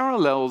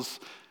parallels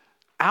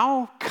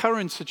our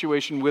current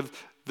situation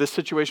with the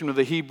situation with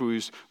the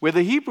Hebrews, where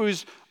the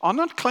Hebrews are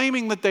not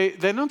claiming that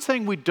they're not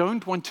saying we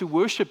don't want to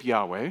worship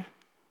Yahweh.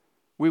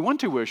 We want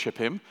to worship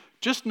him,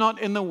 just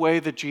not in the way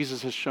that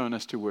Jesus has shown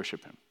us to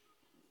worship him.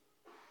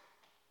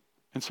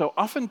 And so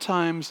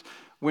oftentimes,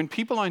 when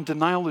people are in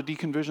denial or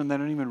deconversion, they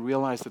don't even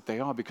realize that they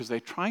are, because they're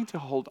trying to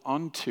hold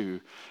on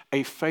to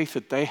a faith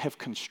that they have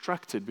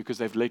constructed because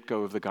they've let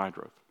go of the guide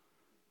rope.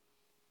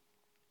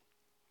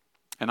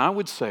 And I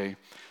would say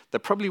that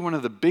probably one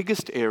of the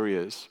biggest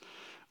areas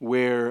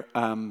where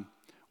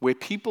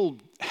people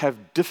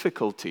have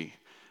difficulty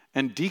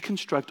and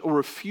deconstruct or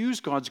refuse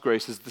God's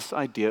grace is this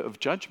idea of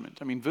judgment.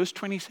 I mean, verse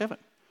 27.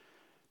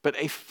 But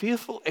a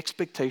fearful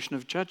expectation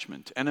of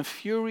judgment and a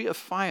fury of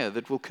fire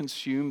that will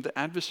consume the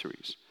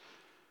adversaries.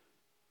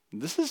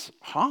 This is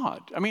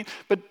hard. I mean,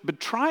 but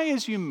try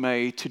as you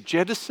may to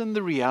jettison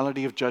the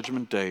reality of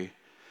Judgment Day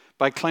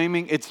by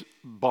claiming it's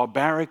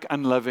barbaric,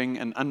 unloving,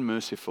 and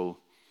unmerciful.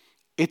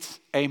 It's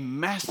a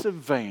massive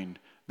vein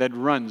that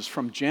runs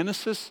from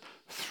Genesis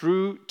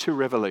through to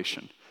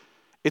Revelation.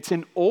 It's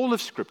in all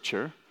of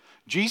Scripture.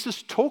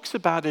 Jesus talks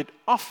about it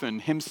often,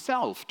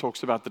 himself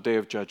talks about the day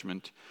of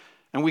judgment,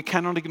 and we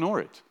cannot ignore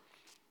it.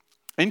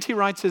 N.T.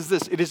 Wright says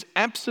this: it is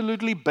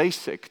absolutely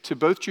basic to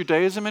both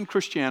Judaism and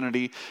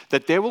Christianity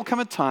that there will come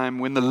a time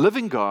when the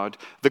living God,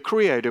 the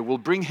Creator, will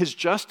bring his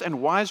just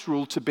and wise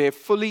rule to bear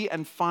fully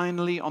and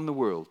finally on the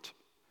world.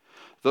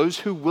 Those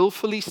who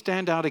willfully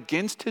stand out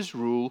against his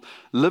rule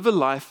live a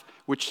life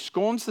which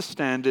scorns the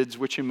standards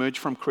which emerge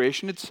from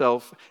creation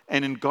itself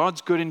and in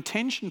God's good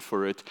intention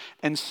for it,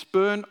 and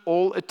spurn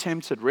all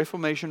attempts at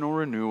reformation or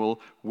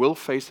renewal, will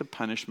face a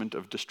punishment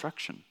of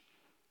destruction.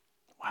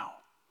 Wow.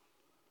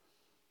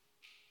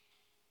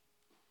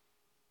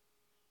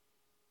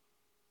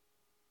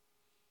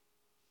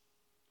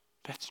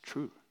 That's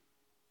true.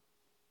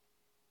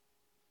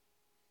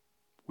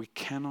 We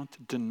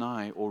cannot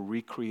deny or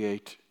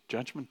recreate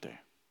Judgment Day.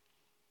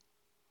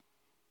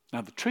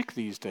 Now, the trick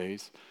these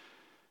days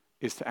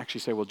is to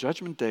actually say, well,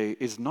 Judgment Day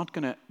is not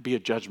going to be a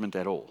judgment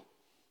at all.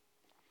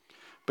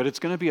 But it's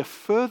going to be a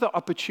further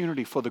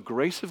opportunity for the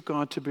grace of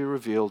God to be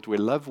revealed, where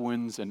love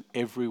wins and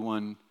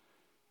everyone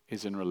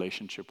is in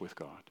relationship with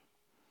God.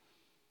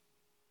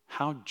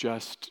 How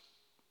just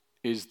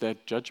is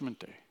that Judgment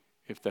Day,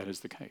 if that is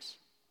the case?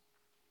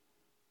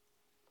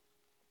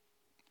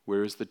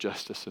 Where is the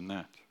justice in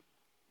that?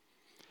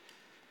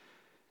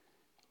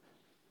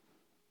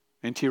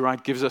 N.T.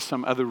 Wright gives us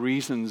some other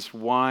reasons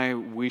why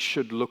we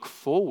should look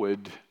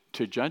forward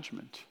to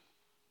judgment.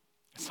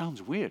 It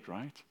sounds weird,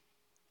 right?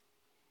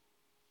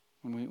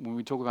 When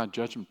we talk about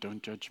judgment,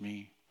 don't judge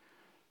me.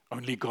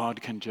 Only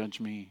God can judge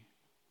me.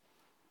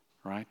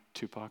 Right,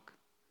 Tupac?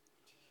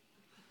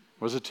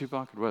 Was it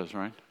Tupac? It was,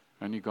 right?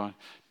 Only God.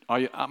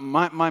 Are you,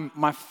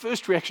 my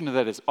first reaction to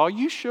that is, are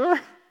you sure?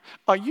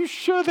 Are you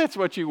sure that's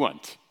what you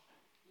want?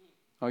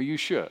 Are you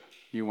sure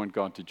you want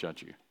God to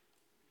judge you?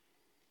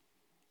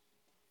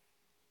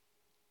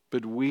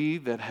 But we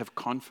that have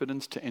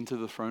confidence to enter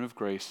the throne of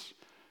grace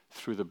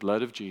through the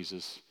blood of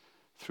Jesus,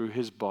 through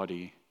his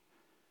body,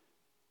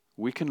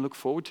 we can look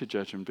forward to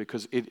judgment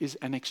because it is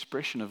an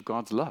expression of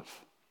God's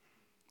love.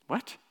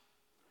 What?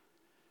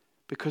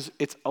 Because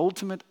its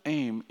ultimate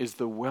aim is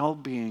the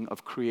well-being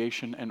of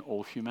creation and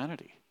all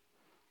humanity.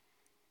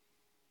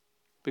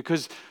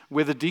 Because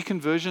where the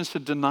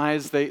deconversionist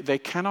denies, they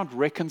cannot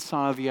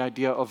reconcile the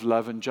idea of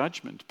love and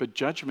judgment. But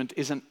judgment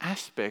is an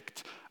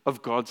aspect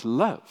of God's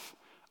love.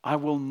 I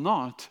will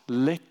not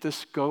let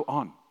this go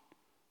on.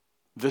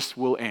 This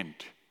will end.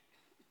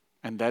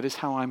 And that is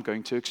how I'm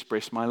going to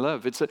express my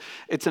love.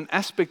 It's an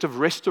aspect of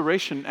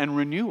restoration and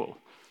renewal.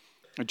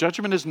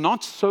 Judgment is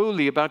not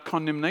solely about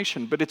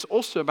condemnation, but it's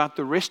also about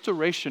the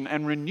restoration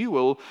and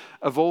renewal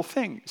of all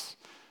things.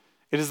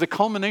 It is the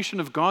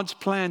culmination of God's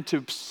plan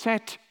to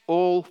set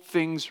all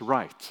things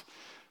right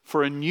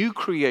for a new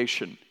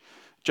creation.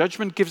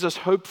 Judgment gives us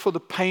hope for the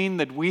pain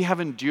that we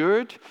have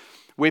endured,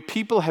 where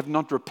people have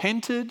not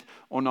repented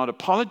or not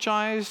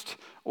apologized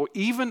or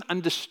even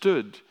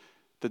understood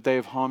that they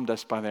have harmed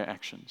us by their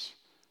actions.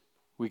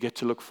 We get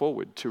to look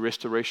forward to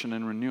restoration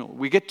and renewal.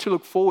 We get to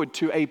look forward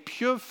to a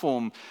pure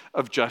form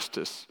of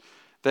justice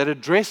that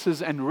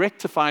addresses and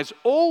rectifies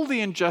all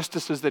the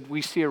injustices that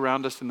we see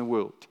around us in the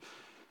world.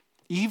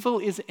 Evil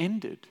is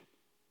ended.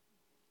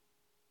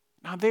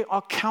 Now, there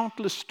are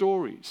countless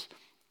stories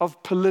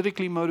of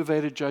politically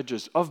motivated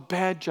judges, of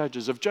bad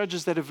judges, of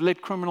judges that have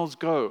let criminals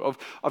go,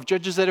 of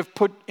judges that have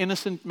put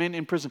innocent men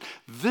in prison.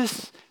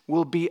 This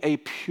will be a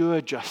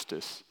pure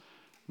justice,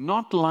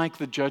 not like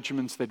the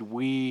judgments that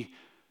we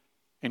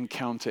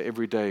encounter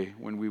every day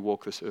when we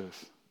walk this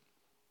earth.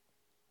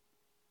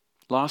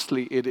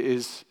 Lastly, it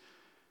is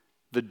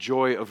the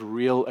joy of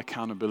real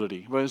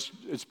accountability. Well,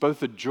 it's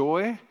both the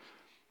joy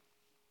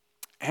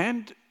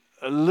and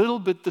a little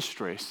bit the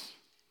stress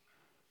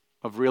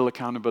of real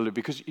accountability.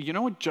 Because you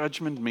know what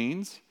judgment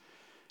means?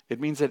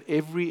 It means that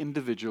every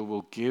individual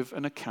will give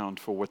an account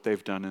for what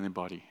they've done in their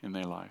body, in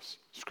their lives.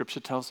 Scripture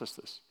tells us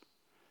this.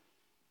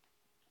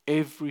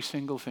 Every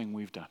single thing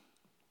we've done.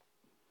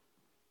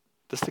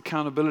 This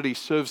accountability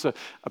serves a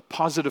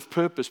positive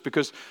purpose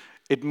because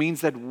it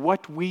means that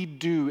what we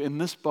do in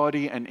this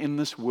body and in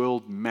this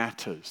world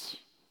matters.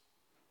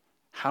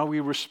 How we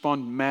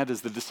respond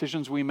matters. The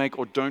decisions we make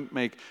or don't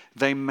make,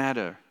 they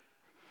matter.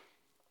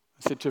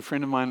 I said to a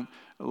friend of mine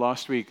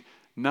last week,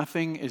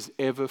 nothing is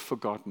ever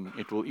forgotten.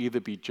 It will either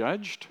be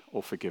judged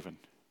or forgiven.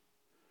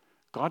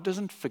 God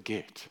doesn't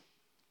forget.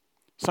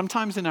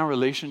 Sometimes in our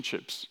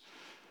relationships,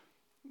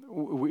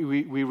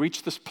 we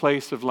reach this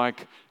place of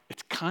like,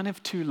 it's kind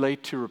of too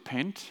late to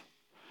repent.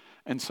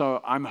 And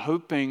so I'm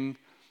hoping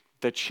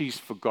that she's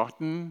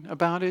forgotten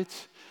about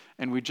it.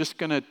 And we're just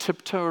going to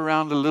tiptoe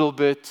around a little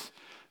bit.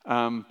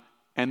 And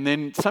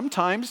then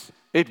sometimes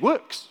it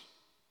works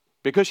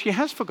because she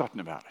has forgotten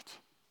about it.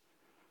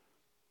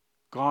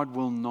 God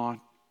will not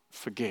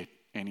forget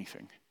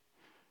anything.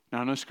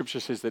 Now, I know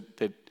Scripture says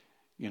that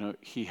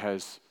He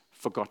has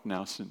forgotten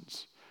our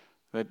sins.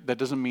 That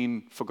doesn't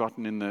mean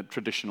forgotten in the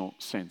traditional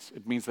sense.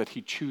 It means that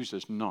He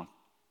chooses not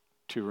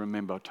to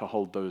remember, to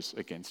hold those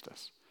against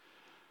us.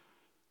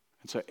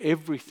 And so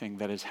everything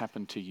that has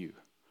happened to you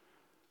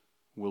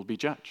will be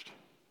judged.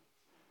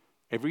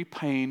 Every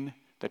pain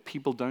that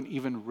people don't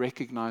even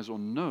recognize or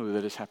know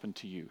that has happened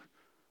to you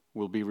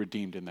will be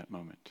redeemed in that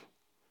moment.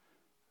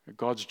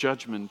 God's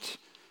judgment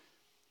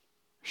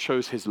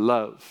shows His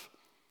love,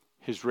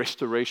 His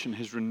restoration,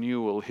 His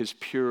renewal, His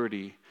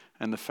purity,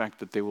 and the fact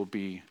that there will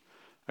be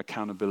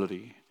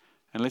accountability.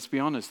 And let's be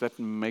honest, that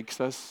makes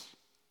us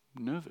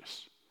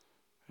nervous.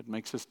 It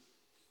makes us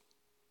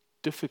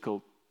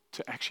difficult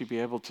to actually be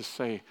able to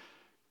say,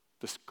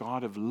 this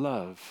God of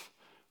love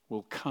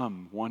will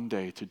come one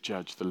day to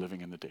judge the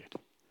living and the dead.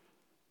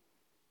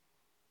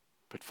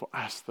 But for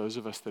us, those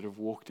of us that have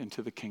walked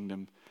into the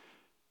kingdom,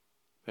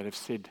 that have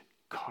said,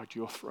 God,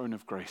 your throne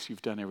of grace,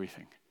 you've done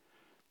everything.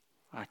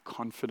 I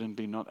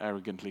confidently, not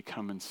arrogantly,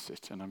 come and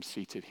sit, and I'm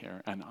seated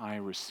here, and I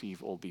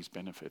receive all these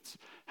benefits.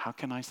 How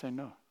can I say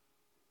no?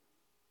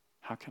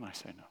 How can I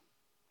say no?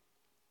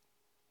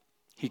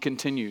 He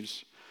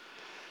continues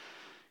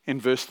in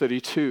verse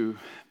 32,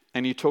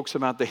 and he talks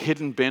about the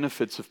hidden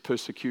benefits of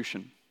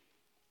persecution.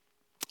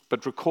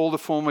 But recall the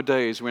former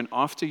days when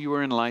after you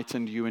were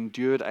enlightened, you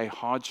endured a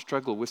hard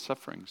struggle with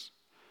sufferings,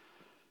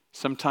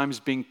 sometimes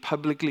being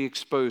publicly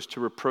exposed to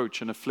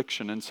reproach and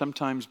affliction, and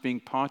sometimes being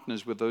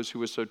partners with those who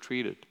were so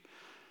treated.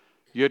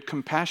 You had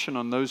compassion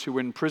on those who were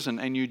in prison,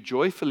 and you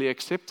joyfully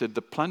accepted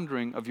the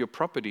plundering of your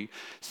property,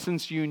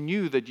 since you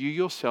knew that you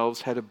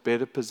yourselves had a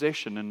better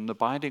possession and an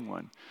abiding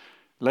one.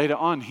 Later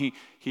on,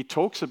 he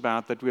talks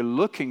about that we're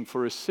looking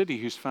for a city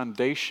whose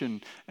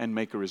foundation and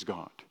maker is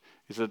God.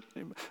 He said,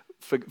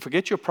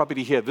 forget your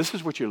property here. This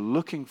is what you're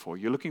looking for.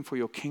 You're looking for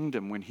your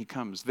kingdom when He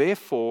comes.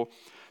 Therefore,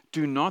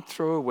 do not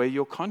throw away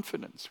your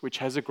confidence, which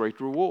has a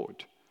great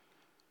reward.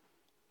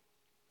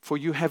 For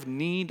you have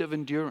need of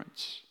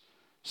endurance,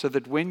 so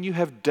that when you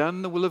have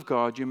done the will of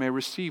God, you may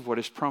receive what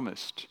is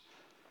promised.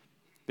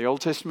 The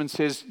Old Testament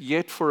says,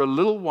 yet for a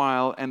little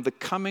while, and the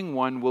coming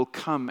one will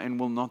come and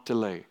will not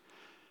delay.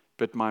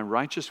 But my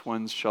righteous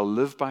ones shall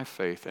live by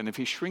faith, and if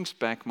he shrinks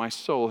back, my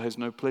soul has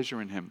no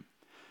pleasure in him.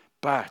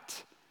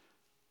 But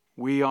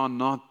we are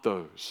not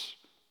those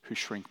who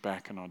shrink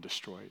back and are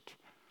destroyed.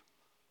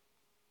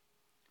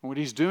 And what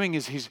he's doing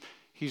is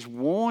he's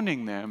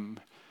warning them,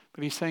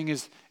 but he's saying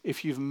is,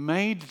 if you've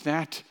made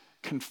that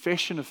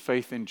confession of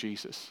faith in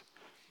Jesus,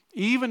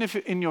 even if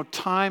in your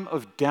time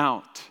of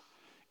doubt,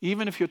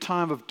 even if your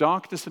time of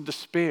darkness and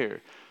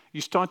despair, you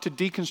start to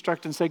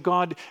deconstruct and say,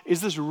 God, is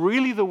this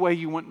really the way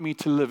you want me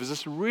to live? Is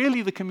this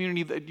really the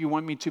community that you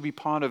want me to be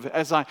part of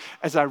as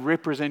I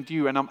represent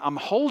you? And I'm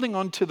holding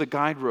on to the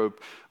guide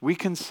rope. We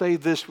can say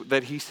this,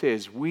 that he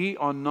says, we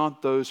are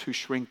not those who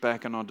shrink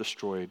back and are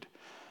destroyed,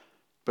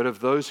 but of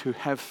those who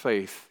have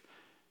faith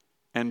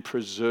and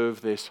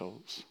preserve their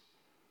souls.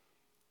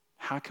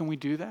 How can we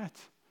do that?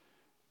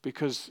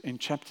 Because in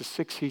chapter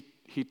 6,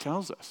 he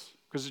tells us.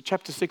 Because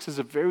chapter 6 is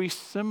a very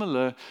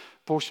similar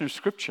portion of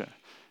Scripture.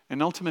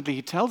 And ultimately,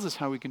 he tells us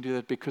how we can do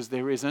that because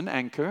there is an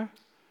anchor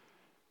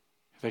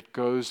that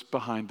goes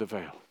behind the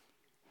veil.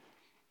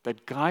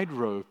 That guide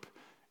rope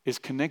is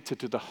connected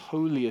to the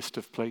holiest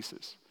of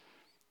places.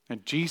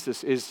 And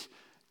Jesus is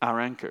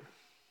our anchor.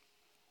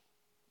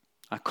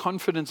 Our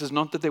confidence is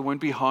not that there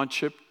won't be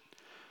hardship,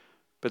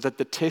 but that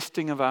the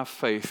testing of our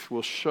faith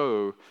will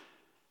show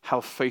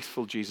how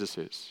faithful Jesus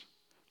is.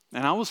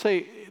 And I will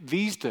say,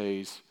 these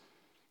days,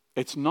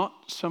 it's not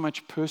so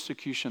much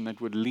persecution that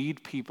would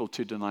lead people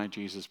to deny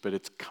Jesus, but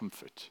it's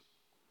comfort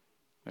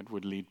that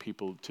would lead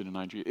people to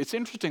deny Jesus. It's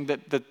interesting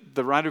that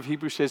the writer of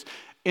Hebrews says,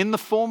 in the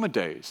former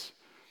days,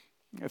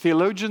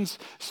 theologians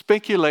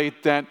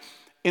speculate that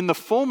in the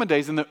former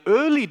days, in the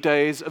early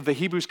days of the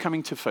Hebrews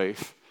coming to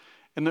faith,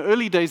 in the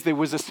early days there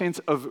was a sense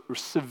of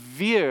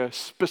severe,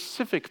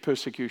 specific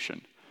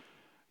persecution.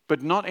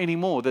 But not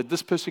anymore, that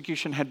this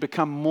persecution had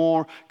become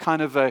more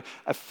kind of a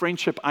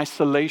friendship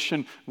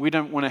isolation. We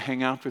don't want to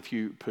hang out with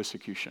you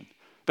persecution.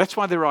 That's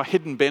why there are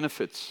hidden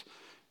benefits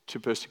to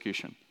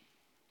persecution.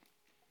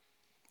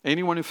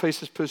 Anyone who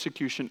faces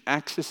persecution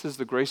accesses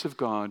the grace of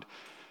God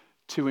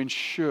to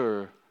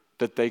ensure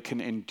that they can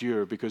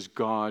endure, because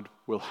God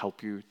will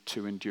help you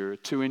to endure,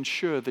 to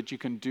ensure that you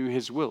can do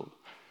His will,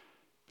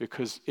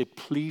 because it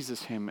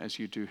pleases Him as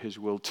you do His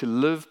will, to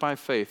live by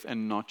faith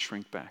and not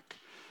shrink back.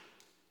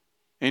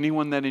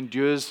 Anyone that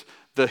endures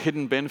the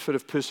hidden benefit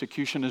of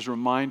persecution is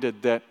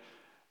reminded that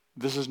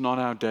this is not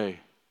our day.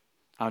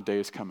 Our day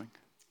is coming.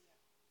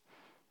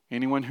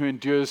 Anyone who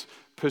endures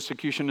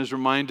persecution is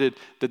reminded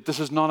that this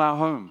is not our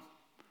home.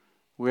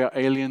 We are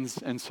aliens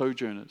and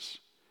sojourners.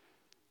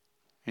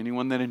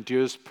 Anyone that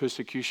endures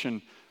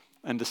persecution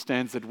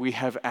understands that we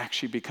have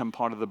actually become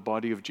part of the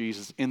body of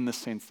Jesus in the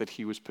sense that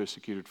He was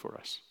persecuted for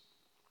us.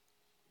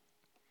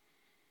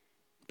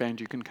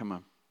 Band, you can come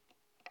up.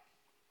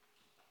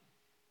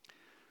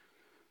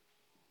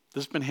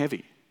 This has been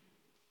heavy.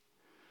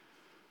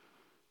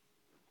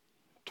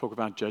 Talk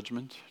about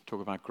judgment,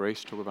 talk about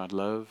grace, talk about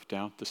love,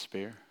 doubt,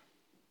 despair.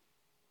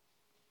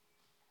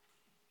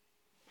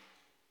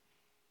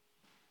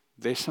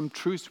 There's some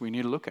truths we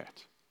need to look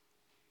at.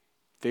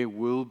 There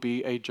will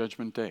be a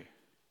judgment day.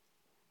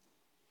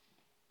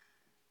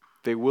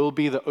 There will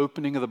be the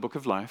opening of the book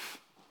of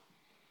life.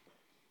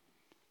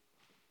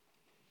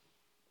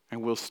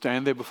 And we'll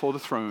stand there before the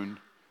throne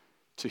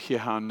to hear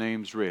our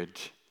names read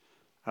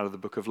out of the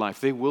book of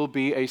life. There will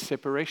be a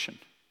separation.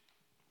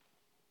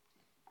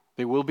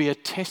 There will be a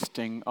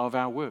testing of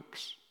our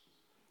works.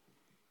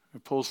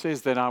 Paul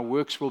says that our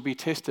works will be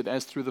tested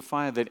as through the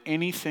fire, that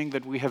anything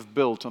that we have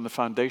built on the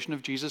foundation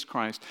of Jesus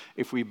Christ,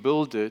 if we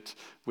build it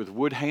with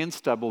wood, hay, and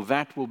stubble,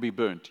 that will be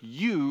burnt.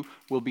 You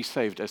will be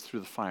saved as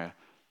through the fire,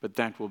 but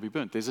that will be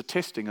burnt. There's a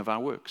testing of our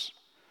works.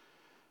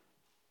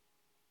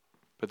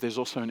 But there's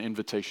also an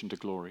invitation to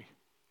glory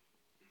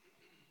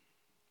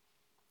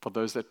for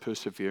those that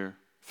persevere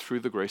through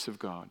the grace of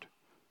God,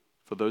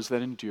 for those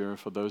that endure,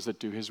 for those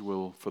that do His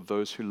will, for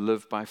those who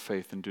live by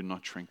faith and do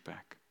not shrink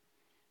back.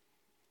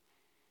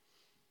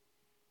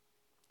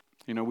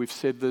 You know, we've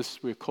said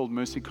this, we're called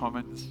Mercy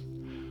Commons.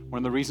 One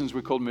of the reasons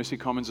we're called Mercy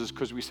Commons is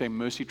because we say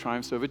mercy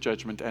triumphs over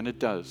judgment, and it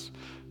does.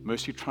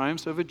 Mercy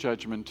triumphs over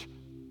judgment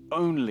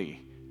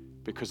only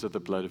because of the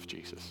blood of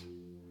Jesus.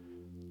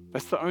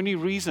 That's the only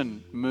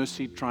reason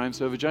mercy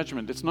triumphs over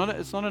judgment. It's not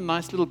a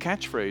nice little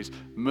catchphrase.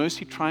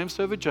 Mercy triumphs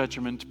over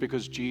judgment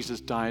because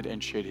Jesus died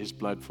and shed His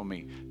blood for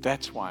me.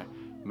 That's why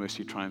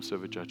mercy triumphs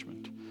over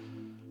judgment.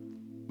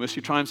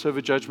 Mercy triumphs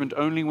over judgment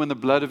only when the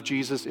blood of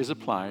Jesus is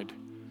applied,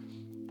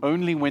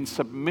 only when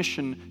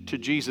submission to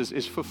Jesus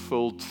is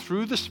fulfilled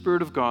through the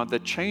Spirit of God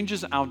that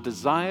changes our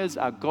desires,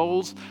 our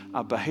goals,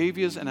 our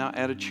behaviors, and our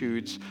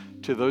attitudes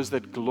to those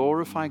that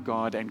glorify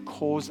God and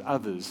cause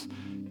others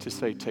to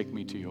say, "Take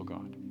me to your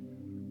God."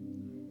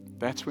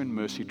 That's when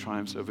mercy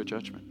triumphs over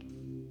judgment.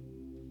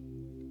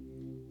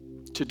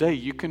 Today,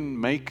 you can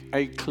make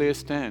a clear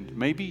stand.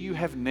 Maybe you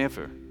have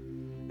never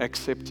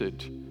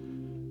accepted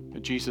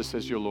Jesus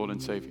as your Lord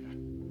and Savior.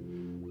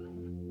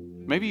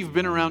 Maybe you've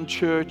been around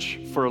church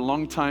for a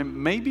long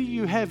time. Maybe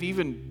you have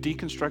even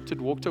deconstructed,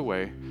 walked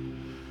away.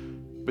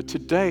 But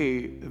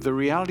today, the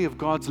reality of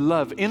God's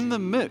love in the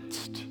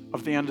midst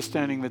of the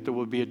understanding that there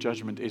will be a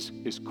judgment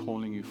is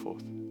calling you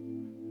forth.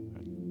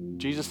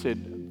 Jesus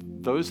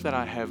said, those that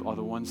I have are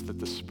the ones that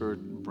the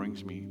Spirit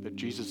brings me, that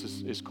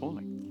Jesus is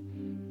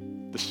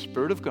calling. The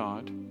Spirit of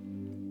God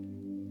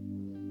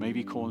may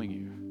be calling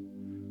you.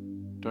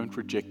 Don't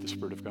reject the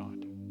Spirit of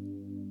God.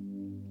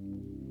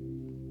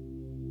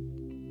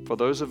 For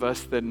those of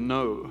us that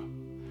know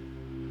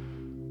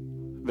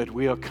that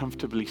we are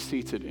comfortably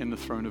seated in the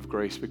throne of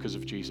grace because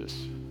of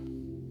Jesus,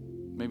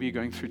 maybe you're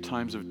going through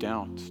times of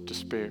doubt,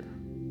 despair.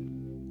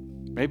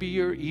 Maybe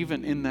you're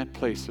even in that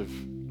place of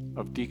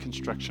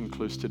deconstruction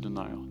close to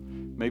denial.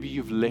 Maybe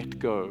you've let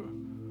go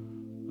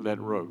that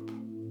rope.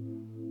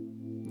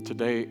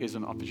 Today is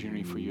an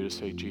opportunity for you to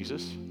say,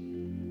 Jesus,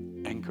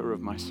 anchor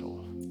of my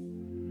soul,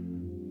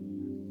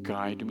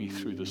 guide me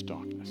through this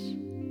darkness.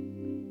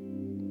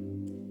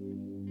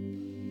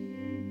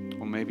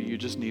 Or maybe you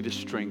just need a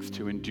strength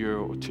to endure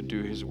or to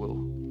do His will.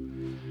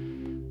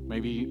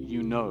 Maybe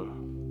you know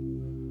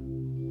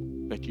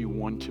that you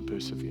want to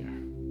persevere.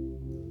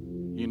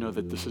 You know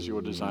that this is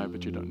your desire,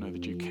 but you don't know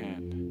that you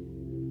can.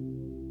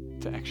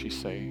 To actually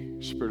say,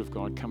 Spirit of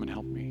God, come and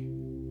help me.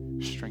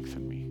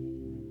 Strengthen me.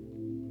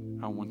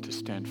 I want to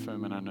stand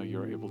firm, and I know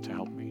you're able to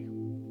help me.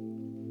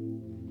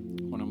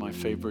 One of my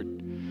favorite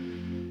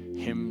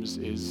hymns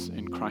is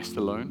In Christ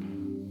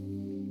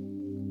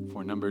Alone,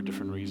 for a number of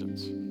different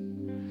reasons.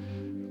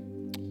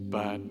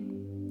 But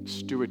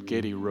Stuart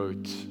Getty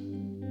wrote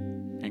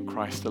In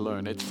Christ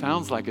Alone. It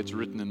sounds like it's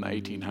written in the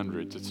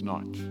 1800s. It's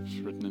not. It's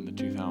written in the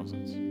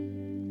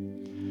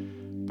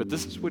 2000s. But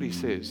this is what he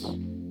says.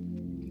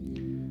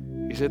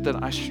 He said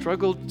that I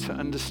struggled to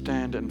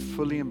understand and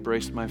fully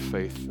embrace my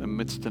faith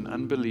amidst an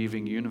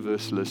unbelieving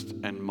universalist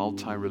and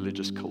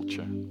multi-religious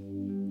culture.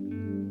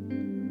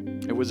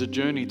 It was a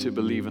journey to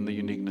believe in the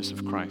uniqueness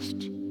of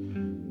Christ,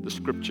 the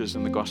scriptures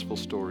and the gospel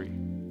story.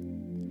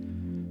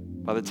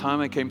 By the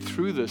time I came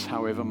through this,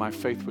 however, my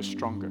faith was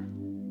stronger.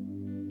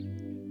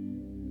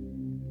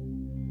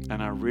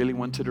 And I really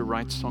wanted to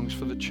write songs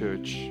for the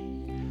church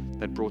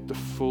that brought the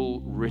full,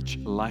 rich,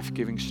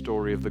 life-giving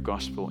story of the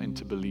gospel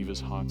into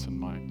believers' hearts and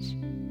minds.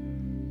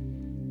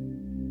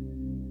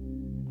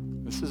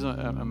 This is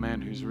a man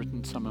who's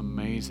written some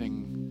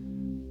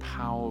amazing,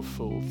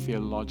 powerful,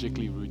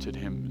 theologically rooted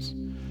hymns,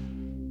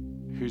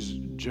 whose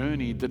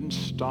journey didn't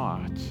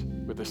start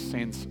with a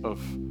sense of,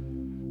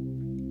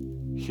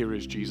 here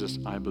is Jesus,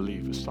 I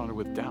believe. It started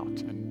with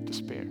doubt and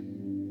despair.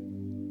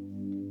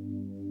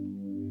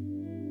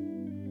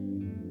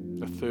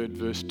 The third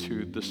verse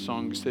to the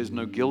song says,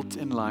 no guilt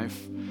in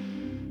life,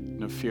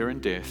 no fear in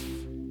death.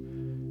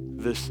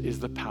 This is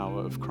the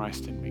power of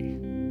Christ in me.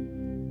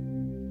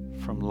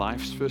 From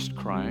life's first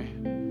cry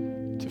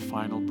to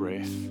final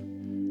breath,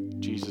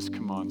 Jesus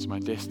commands my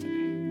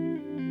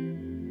destiny.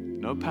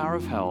 No power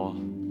of hell,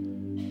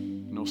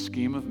 nor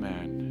scheme of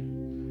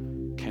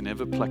man can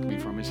ever pluck me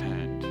from his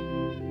hand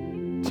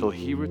till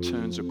he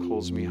returns or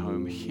calls me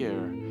home.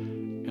 Here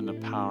in the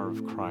power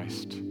of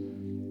Christ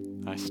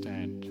I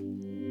stand.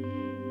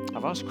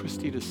 I've asked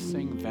Christy to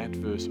sing that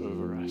verse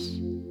over us.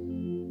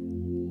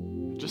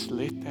 Just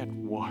let that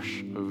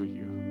wash over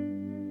you,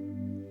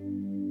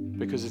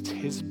 because it's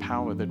his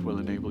power that will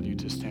enable you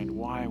to stand.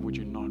 Why would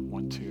you not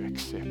want to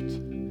accept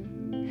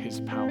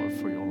his power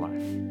for your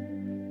life?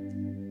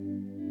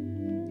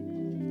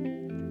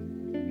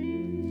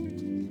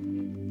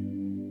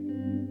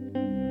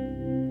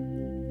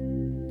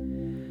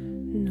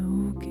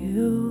 No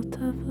guilt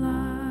of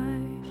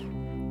life,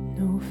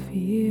 no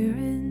fear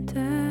in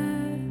death.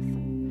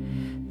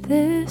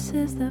 This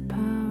is the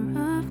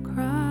power of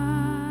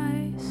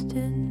Christ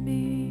in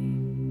me.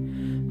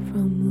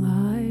 From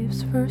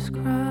life's first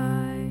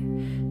cry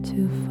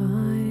to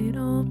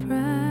final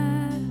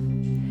breath,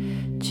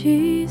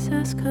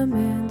 Jesus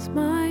commands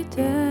my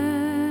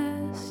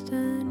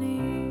destiny.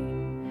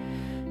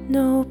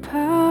 No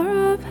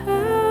power of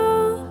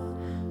hell,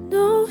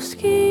 no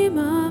scheme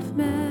of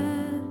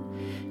man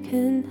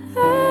can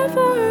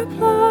ever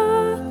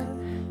pluck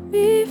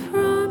me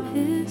from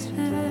his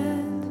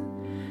hand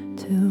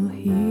till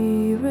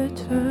he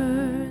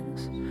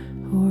returns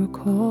or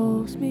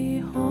calls me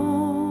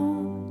home.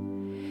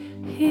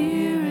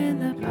 Here in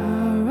the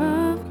power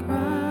of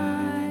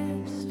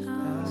Christ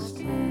I'll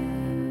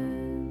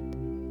stand.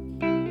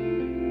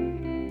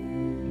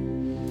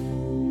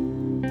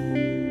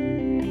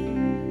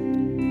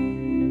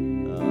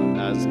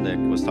 As Nick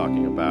was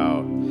talking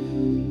about,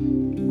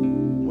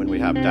 when we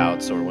have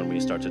doubts or when we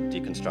start to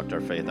deconstruct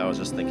our faith, I was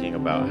just thinking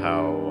about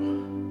how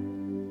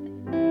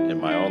in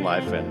my own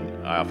life,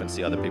 and I often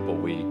see other people,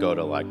 we go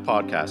to like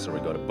podcasts or we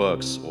go to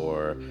books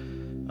or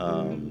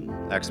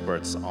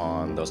experts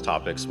on those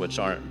topics, which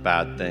aren't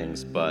bad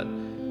things, but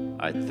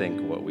I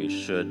think what we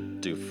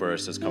should do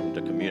first is come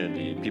to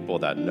community, people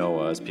that know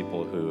us,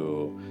 people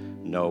who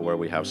know where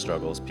we have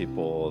struggles,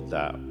 people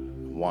that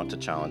want to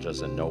challenge us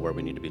and know where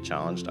we need to be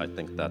challenged. I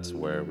think that's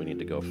where we need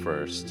to go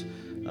first.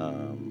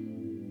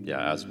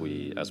 As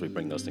we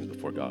bring those things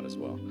before God as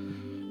well.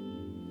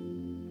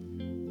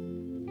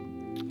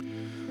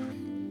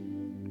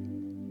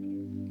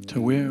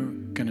 So we're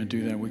going to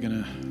do that. We're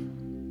going to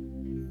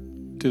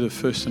do the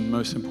first and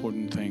most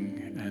important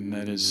thing, and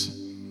that is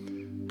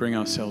bring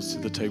ourselves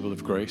to the table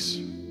of grace.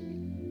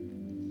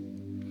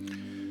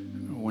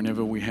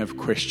 Whenever we have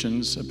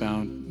questions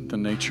about the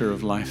nature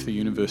of life, the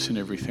universe, and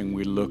everything,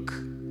 we look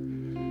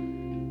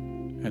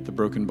at the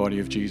broken body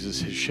of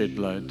Jesus, his shed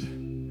blood.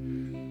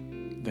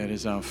 That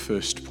is our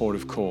first port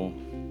of call.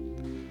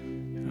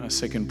 Our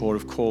second port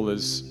of call,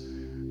 as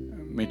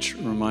Mitch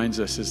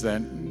reminds us, is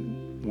that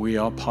we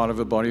are part of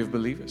a body of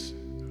believers,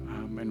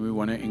 and we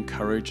want to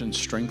encourage and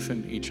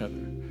strengthen each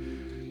other.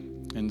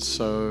 And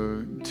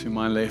so to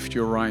my left,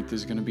 your right,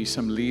 there's going to be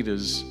some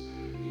leaders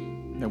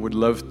that would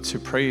love to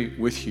pray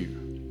with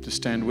you, to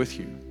stand with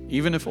you.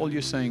 Even if all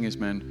you're saying is,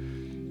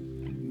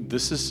 man,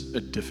 this is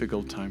a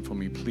difficult time for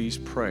me, please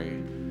pray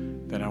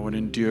that I would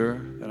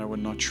endure, that I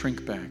would not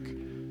shrink back,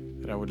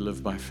 that I would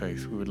live by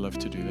faith. We would love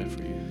to do that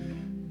for you.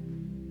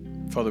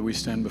 Father, we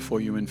stand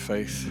before you in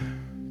faith.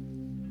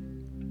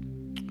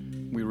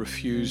 We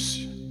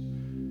refuse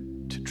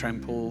to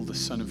trample the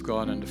Son of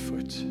God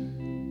underfoot.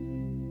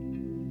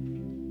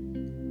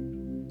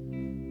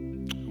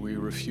 We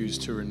refuse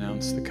to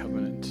renounce the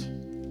covenant.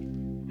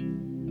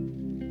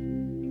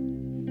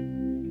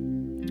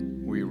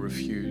 We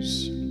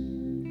refuse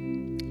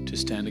to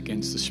stand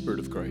against the Spirit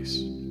of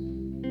grace.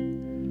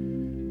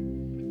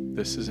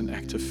 This is an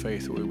act of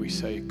faith where we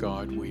say,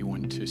 God, we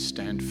want to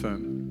stand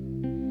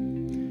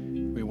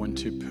firm. We want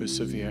to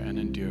persevere and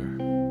endure.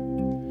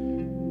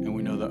 And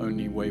we know the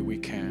only way we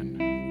can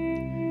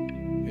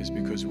is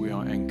because we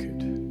are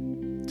anchored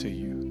to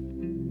you.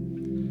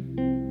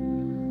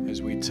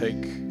 As we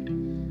take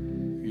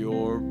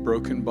your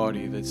broken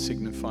body that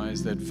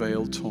signifies that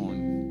veil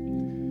torn,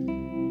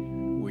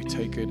 we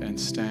take it and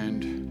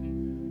stand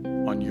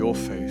on your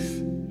faith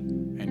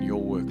and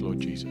your work, Lord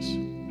Jesus.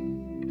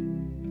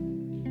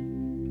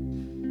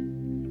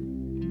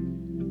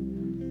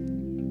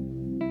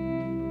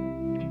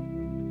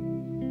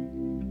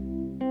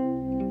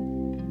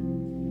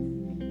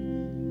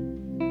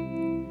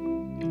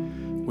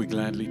 we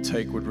gladly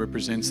take what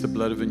represents the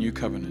blood of a new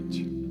covenant,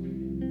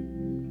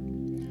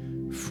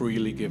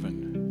 freely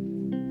given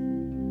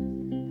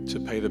to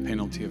pay the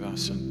penalty of our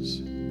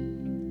sins.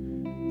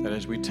 That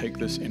as we take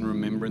this in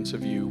remembrance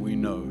of you, we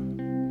know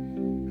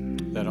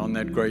that on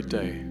that great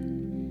day,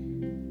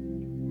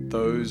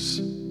 those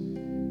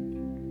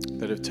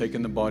that have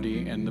taken the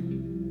body and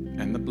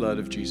the blood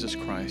of Jesus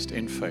Christ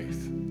in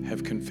faith,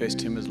 have confessed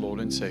him as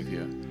Lord and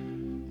Savior,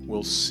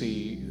 will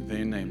see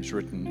their names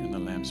written in the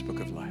Lamb's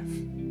Book of Life.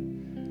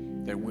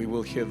 That we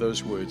will hear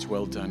those words,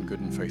 "Well done, good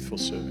and faithful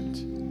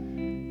servant."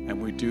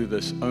 And we do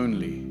this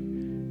only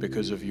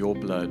because of your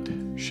blood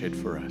shed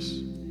for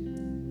us.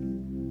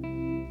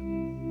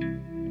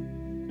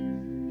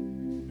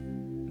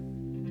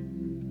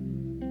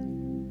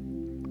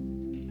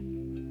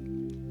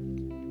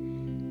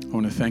 I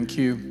want to thank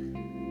you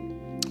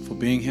for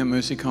being here,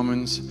 Mercy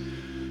Commons.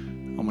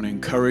 I want to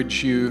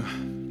encourage you,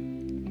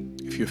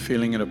 if you're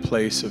feeling in a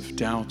place of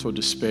doubt or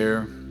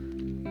despair,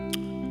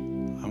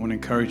 I want to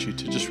encourage you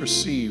to just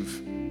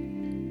receive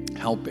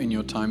help in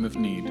your time of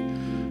need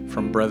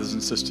from brothers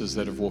and sisters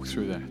that have walked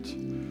through that.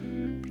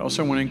 But I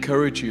also want to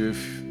encourage you,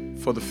 if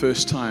for the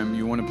first time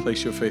you want to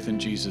place your faith in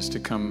Jesus, to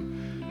come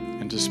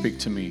and to speak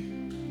to me.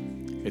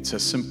 It's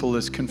as simple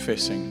as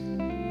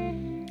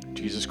confessing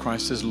Jesus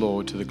Christ is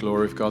Lord to the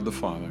glory of God the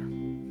Father.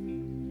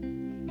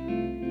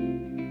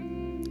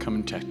 Come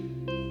and chat.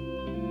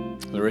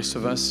 The rest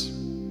of us,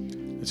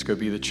 let's go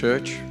be the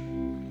church.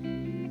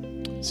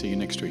 See you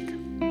next week.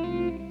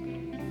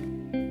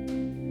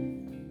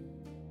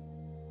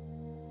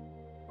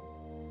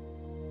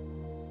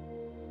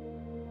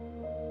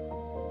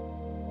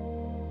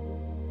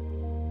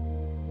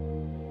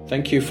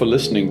 Thank you for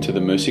listening to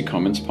the Mercy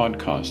Commons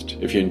podcast.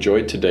 If you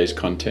enjoyed today's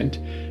content,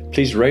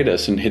 please rate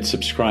us and hit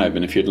subscribe.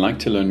 And if you'd like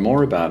to learn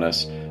more about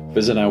us,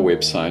 visit our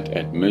website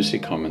at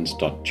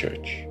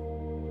mercycommons.church.